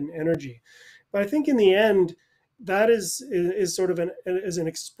climate and energy. But I think in the end, that is sort of an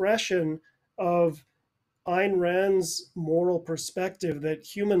expression of Ayn Rand's moral perspective that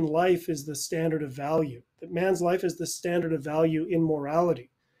human life is the standard of value, that man's life is the standard of value in morality.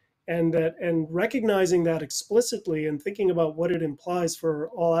 And recognizing that explicitly and thinking about what it implies for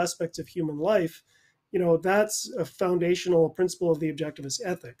all aspects of human life, that's a foundational principle of the objectivist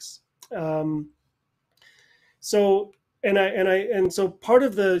ethics. So part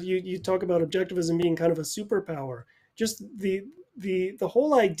of you talk about objectivism being kind of a superpower. Just the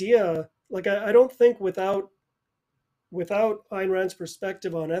whole idea, like I don't think without Ayn Rand's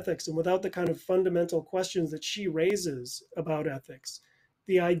perspective on ethics and without the kind of fundamental questions that she raises about ethics,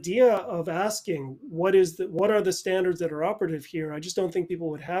 the idea of asking what are the standards that are operative here, I just don't think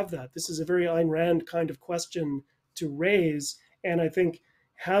people would have that. This is a very Ayn Rand kind of question to raise, and I think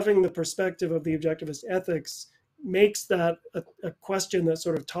having the perspective of the objectivist ethics makes that a question that's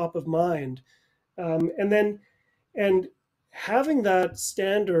sort of top of mind, and having that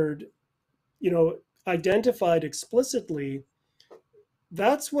standard, identified explicitly.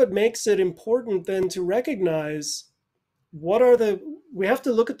 That's what makes it important then to recognize we have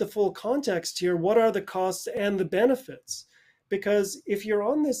to look at the full context here. What are the costs and the benefits? Because if you're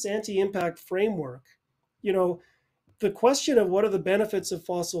on this anti-impact framework, the question of what are the benefits of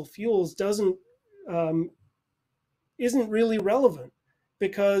fossil fuels isn't really relevant,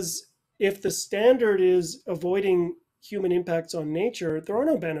 because if the standard is avoiding human impacts on nature, there are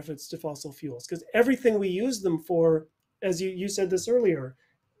no benefits to fossil fuels, because everything we use them for, as you said this earlier,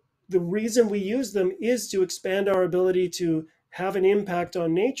 the reason we use them is to expand our ability to have an impact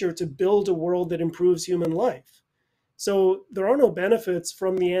on nature, to build a world that improves human life. So there are no benefits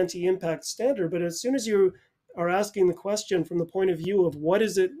from the anti-impact standard, but as soon as you are asking the question from the point of view of what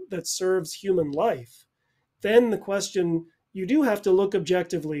is it that serves human life, then the question, you do have to look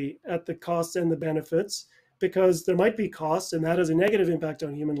objectively at the costs and the benefits, because there might be costs and that has a negative impact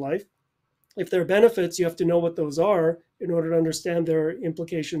on human life. If there are benefits, you have to know what those are in order to understand their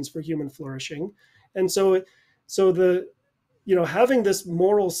implications for human flourishing. And so having this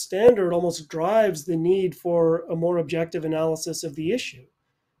moral standard almost drives the need for a more objective analysis of the issue.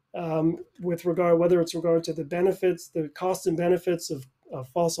 with regard, whether it's regard to the benefits, the costs and benefits of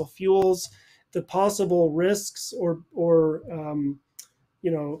fossil fuels, the possible risks or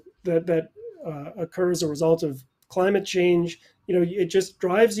that occur as a result of climate change. It just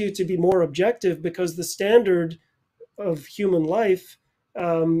drives you to be more objective because the standard of human life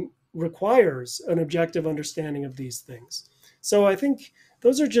requires an objective understanding of these things. So I think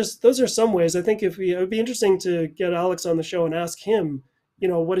those are some ways. I think it would be interesting to get Alex on the show and ask him,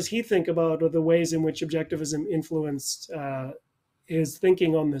 what does he think about the ways in which objectivism influenced his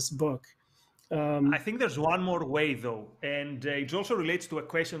thinking on this book. I think there's one more way though, and it also relates to a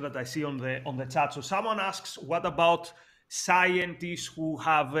question that I see on the chat. So someone asks, what about scientists who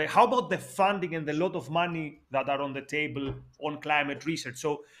have? How about the funding and the lot of money that are on the table on climate research?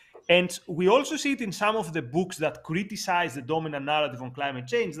 So, and we also see it in some of the books that criticize the dominant narrative on climate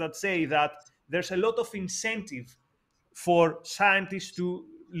change that say that there's a lot of incentive for scientists to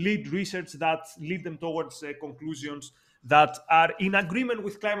lead research that lead them towards conclusions that are in agreement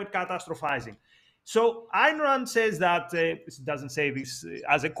with climate catastrophizing. So Ayn Rand says that, it doesn't say this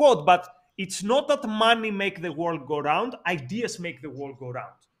as a quote, but it's not that money make the world go round, ideas make the world go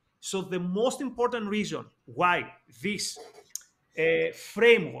round. So the most important reason why this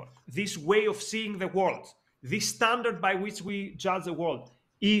framework, this way of seeing the world, this standard by which we judge the world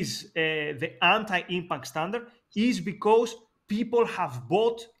is the anti-impact standard, is because people have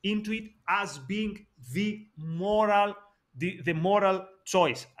bought into it as being the moral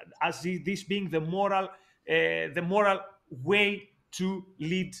choice, as this being the moral way to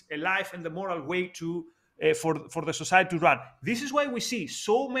lead a life and the moral way to for the society to run. This is why we see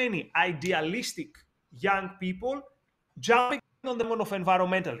so many idealistic young people jumping on the one of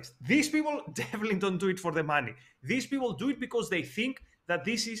environmentalists. These people definitely don't do it for the money. These people do it because they think that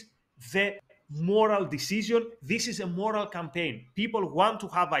this is the moral decision. This is a moral campaign. People want to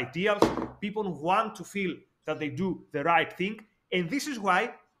have ideals. People want to feel that they do the right thing. And this is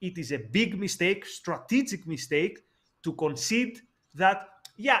why it is a big mistake, strategic mistake, to concede that,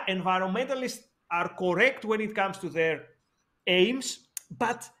 yeah, environmentalists are correct when it comes to their aims,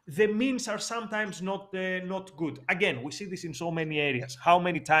 but the means are sometimes not good. Again, we see this in so many areas. How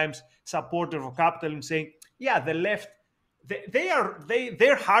many times supporters of capitalism saying, yeah, the left,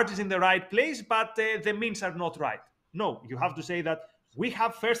 their heart is in the right place, but the means are not right. No, you have to say that we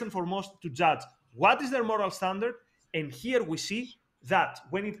have first and foremost to judge what is their moral standard. And here we see that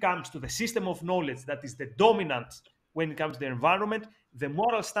when it comes to the system of knowledge that is the dominant when it comes to the environment, the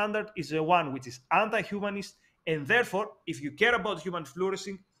moral standard is the one which is anti-humanist, and therefore, if you care about human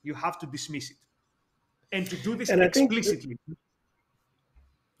flourishing, you have to dismiss it, and to do this And I think explicitly.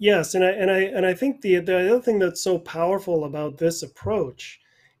 yes, and I think the other thing that's so powerful about this approach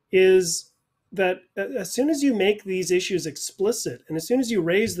is that as soon as you make these issues explicit, and as soon as you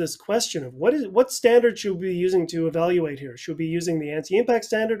raise this question of what standard should we be using to evaluate here, should we be using the anti-impact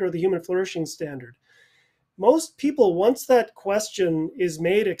standard or the human flourishing standard? Most people, once that question is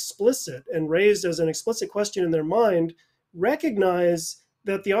made explicit and raised as an explicit question in their mind, recognize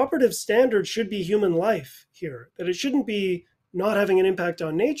that the operative standard should be human life here, that it shouldn't be not having an impact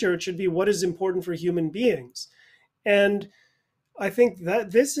on nature, it should be what is important for human beings. And I think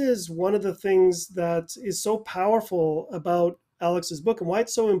that this is one of the things that is so powerful about Alex's book and why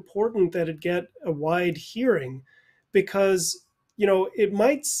it's so important that it get a wide hearing, because, it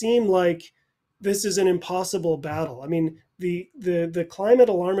might seem like this is an impossible battle. I mean, the climate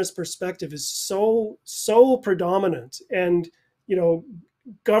alarmist perspective is so predominant, and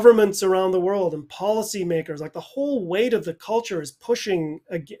governments around the world and policymakers, like the whole weight of the culture is pushing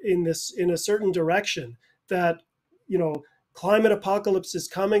in a certain direction that climate apocalypse is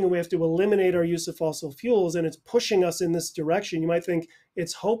coming and we have to eliminate our use of fossil fuels, and it's pushing us in this direction. You might think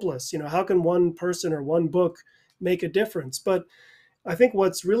it's hopeless. How can one person or one book make a difference? But I think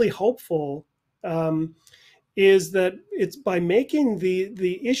what's really hopeful is that it's by making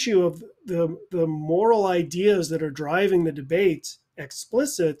the issue of the moral ideas that are driving the debate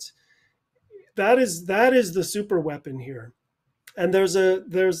explicit, that is the super weapon here. And there's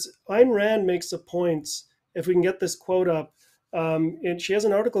Ayn Rand makes a point, if we can get this quote up, and she has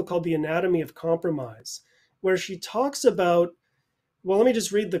an article called The Anatomy of Compromise, where she talks about, well, let me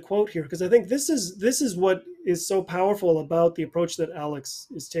just read the quote here, because I think this is what is so powerful about the approach that Alex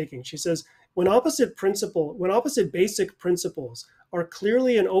is taking. She says, when opposite basic principles are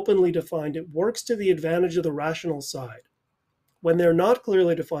clearly and openly defined, it works to the advantage of the rational side. When they're not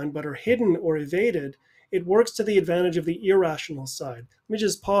clearly defined but are hidden or evaded, it works to the advantage of the irrational side. Let me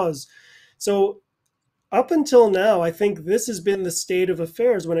just pause. So up until now, I think this has been the state of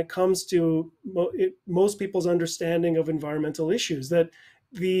affairs when it comes to most people's understanding of environmental issues, that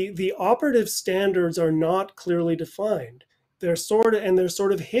the operative standards are not clearly defined. They're sort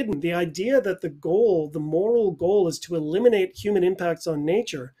of hidden. The idea that the moral goal, is to eliminate human impacts on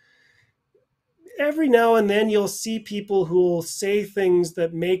nature. Every now and then you'll see people who will say things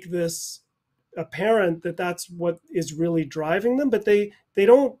that make this apparent, that that's what is really driving them, but they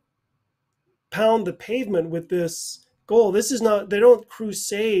don't pound the pavement with this goal. This is not, they don't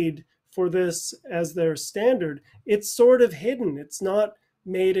crusade for this as their standard. It's sort of hidden. It's not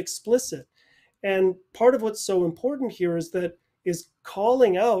made explicit. And part of what's so important here is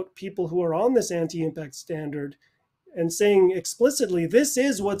calling out people who are on this anti-impact standard and saying explicitly, this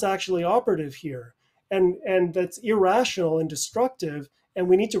is what's actually operative here. And that's irrational and destructive, and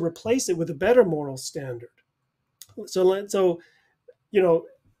we need to replace it with a better moral standard. So you know,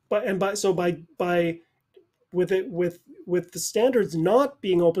 by with the standards not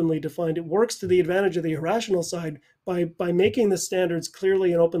being openly defined, it works to the advantage of the irrational side. By making the standards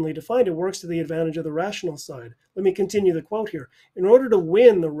clearly and openly defined, it works to the advantage of the rational side. Let me continue the quote here. In order to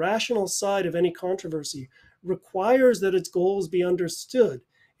win, the rational side of any controversy requires that its goals be understood.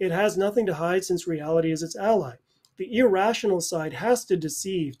 It has nothing to hide, since reality is its ally. The irrational side has to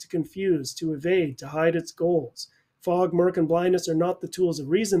deceive, to confuse, to evade, to hide its goals. Fog, murk, and blindness are not the tools of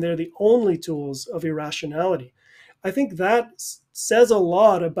reason. They're the only tools of irrationality. I think that says a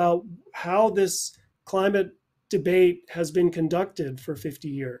lot about how this climate debate has been conducted for 50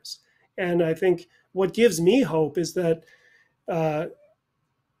 years. And I think what gives me hope is that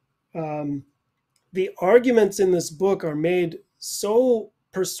the arguments in this book are made so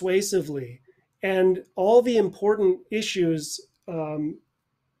persuasively, and all the important issues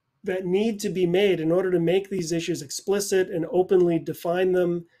that need to be made in order to make these issues explicit and openly define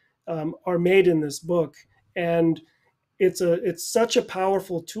them are made in this book. And it's such a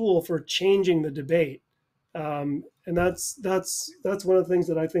powerful tool for changing the debate. And that's one of the things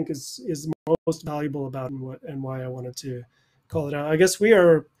that I think is most valuable about and why I wanted to call it out. I guess we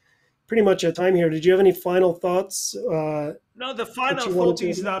are pretty much at time here. Did you have any final thoughts? No, the final thought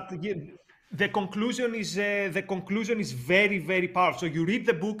is that the conclusion is very, very powerful. So you read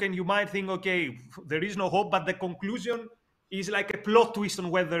the book and you might think, okay, there is no hope, but the conclusion is like a plot twist on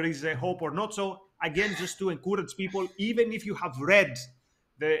whether there is a hope or not. So again, just to encourage people, even if you have read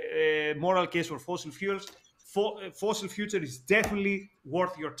the moral case for fossil fuels, fossil future is definitely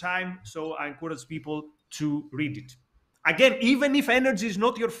worth your time. So I encourage people to read it. Again, even if energy is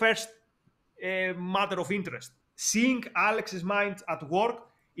not your first matter of interest, seeing Alex's mind at work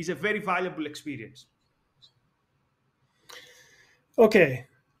is a very valuable experience. Okay,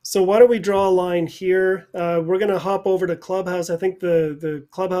 so why don't we draw a line here? We're going to hop over to Clubhouse. I think the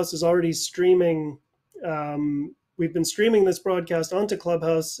Clubhouse is already streaming. We've been streaming this broadcast onto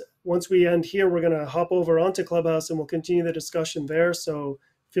Clubhouse. Once we end here, we're going to hop over onto Clubhouse and we'll continue the discussion there. So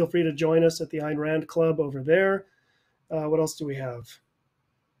feel free to join us at the Ayn Rand Club over there. What else do we have?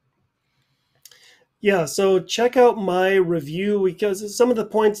 Yeah, so check out my review, because some of the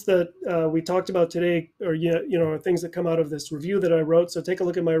points that we talked about today are, are things that come out of this review that I wrote. So take a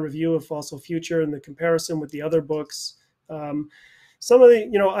look at my review of Fossil Future and the comparison with the other books. Some of the,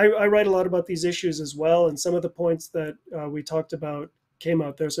 I write a lot about these issues as well, and some of the points that we talked about came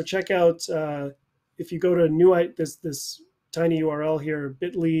out there. So check out, if you go to this tiny URL here,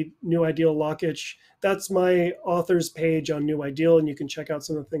 bit.ly New Ideal Lockitch. That's my author's page on New Ideal, and you can check out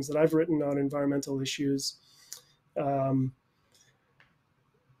some of the things that I've written on environmental issues.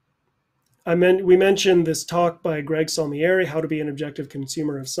 We mentioned this talk by Greg Salmieri, How to Be an Objective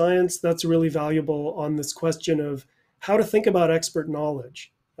Consumer of Science. That's really valuable on this question of how to think about expert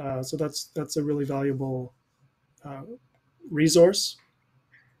knowledge. So that's a really valuable resource.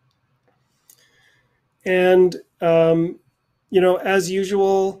 And as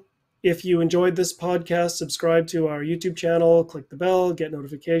usual, if you enjoyed this podcast, subscribe to our YouTube channel, click the bell, get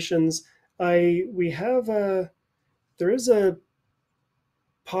notifications. There is a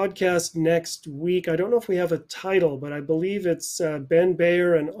podcast next week. I don't know if we have a title, but I believe it's Ben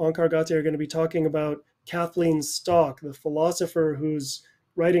Bayer and Onkar Ghate are going to be talking about Kathleen Stock, the philosopher who's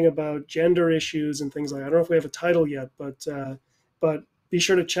writing about gender issues and things like that. I don't know if we have a title yet, but be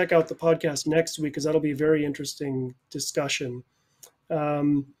sure to check out the podcast next week, because that'll be a very interesting discussion.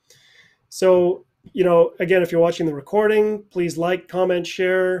 So, again, if you're watching the recording, please like, comment,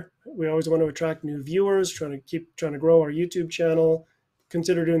 share. We always want to attract new viewers, trying to grow our YouTube channel.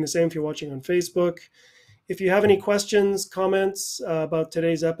 Consider doing the same if you're watching on Facebook. If you have any questions, comments about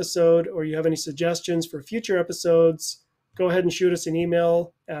today's episode, or you have any suggestions for future episodes, go ahead and shoot us an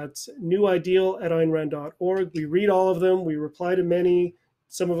email at newideal@aynrand.org. We read all of them. We reply to many.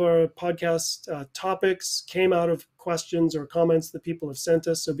 some of our podcast topics came out of questions or comments that people have sent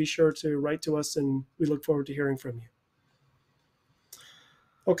us. So be sure to write to us, and we look forward to hearing from you.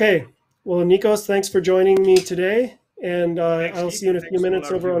 Okay. Well, Nikos, thanks for joining me today. And I'll see you in a few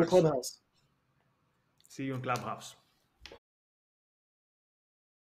minutes over on Clubhouse. See you in Clubhouse.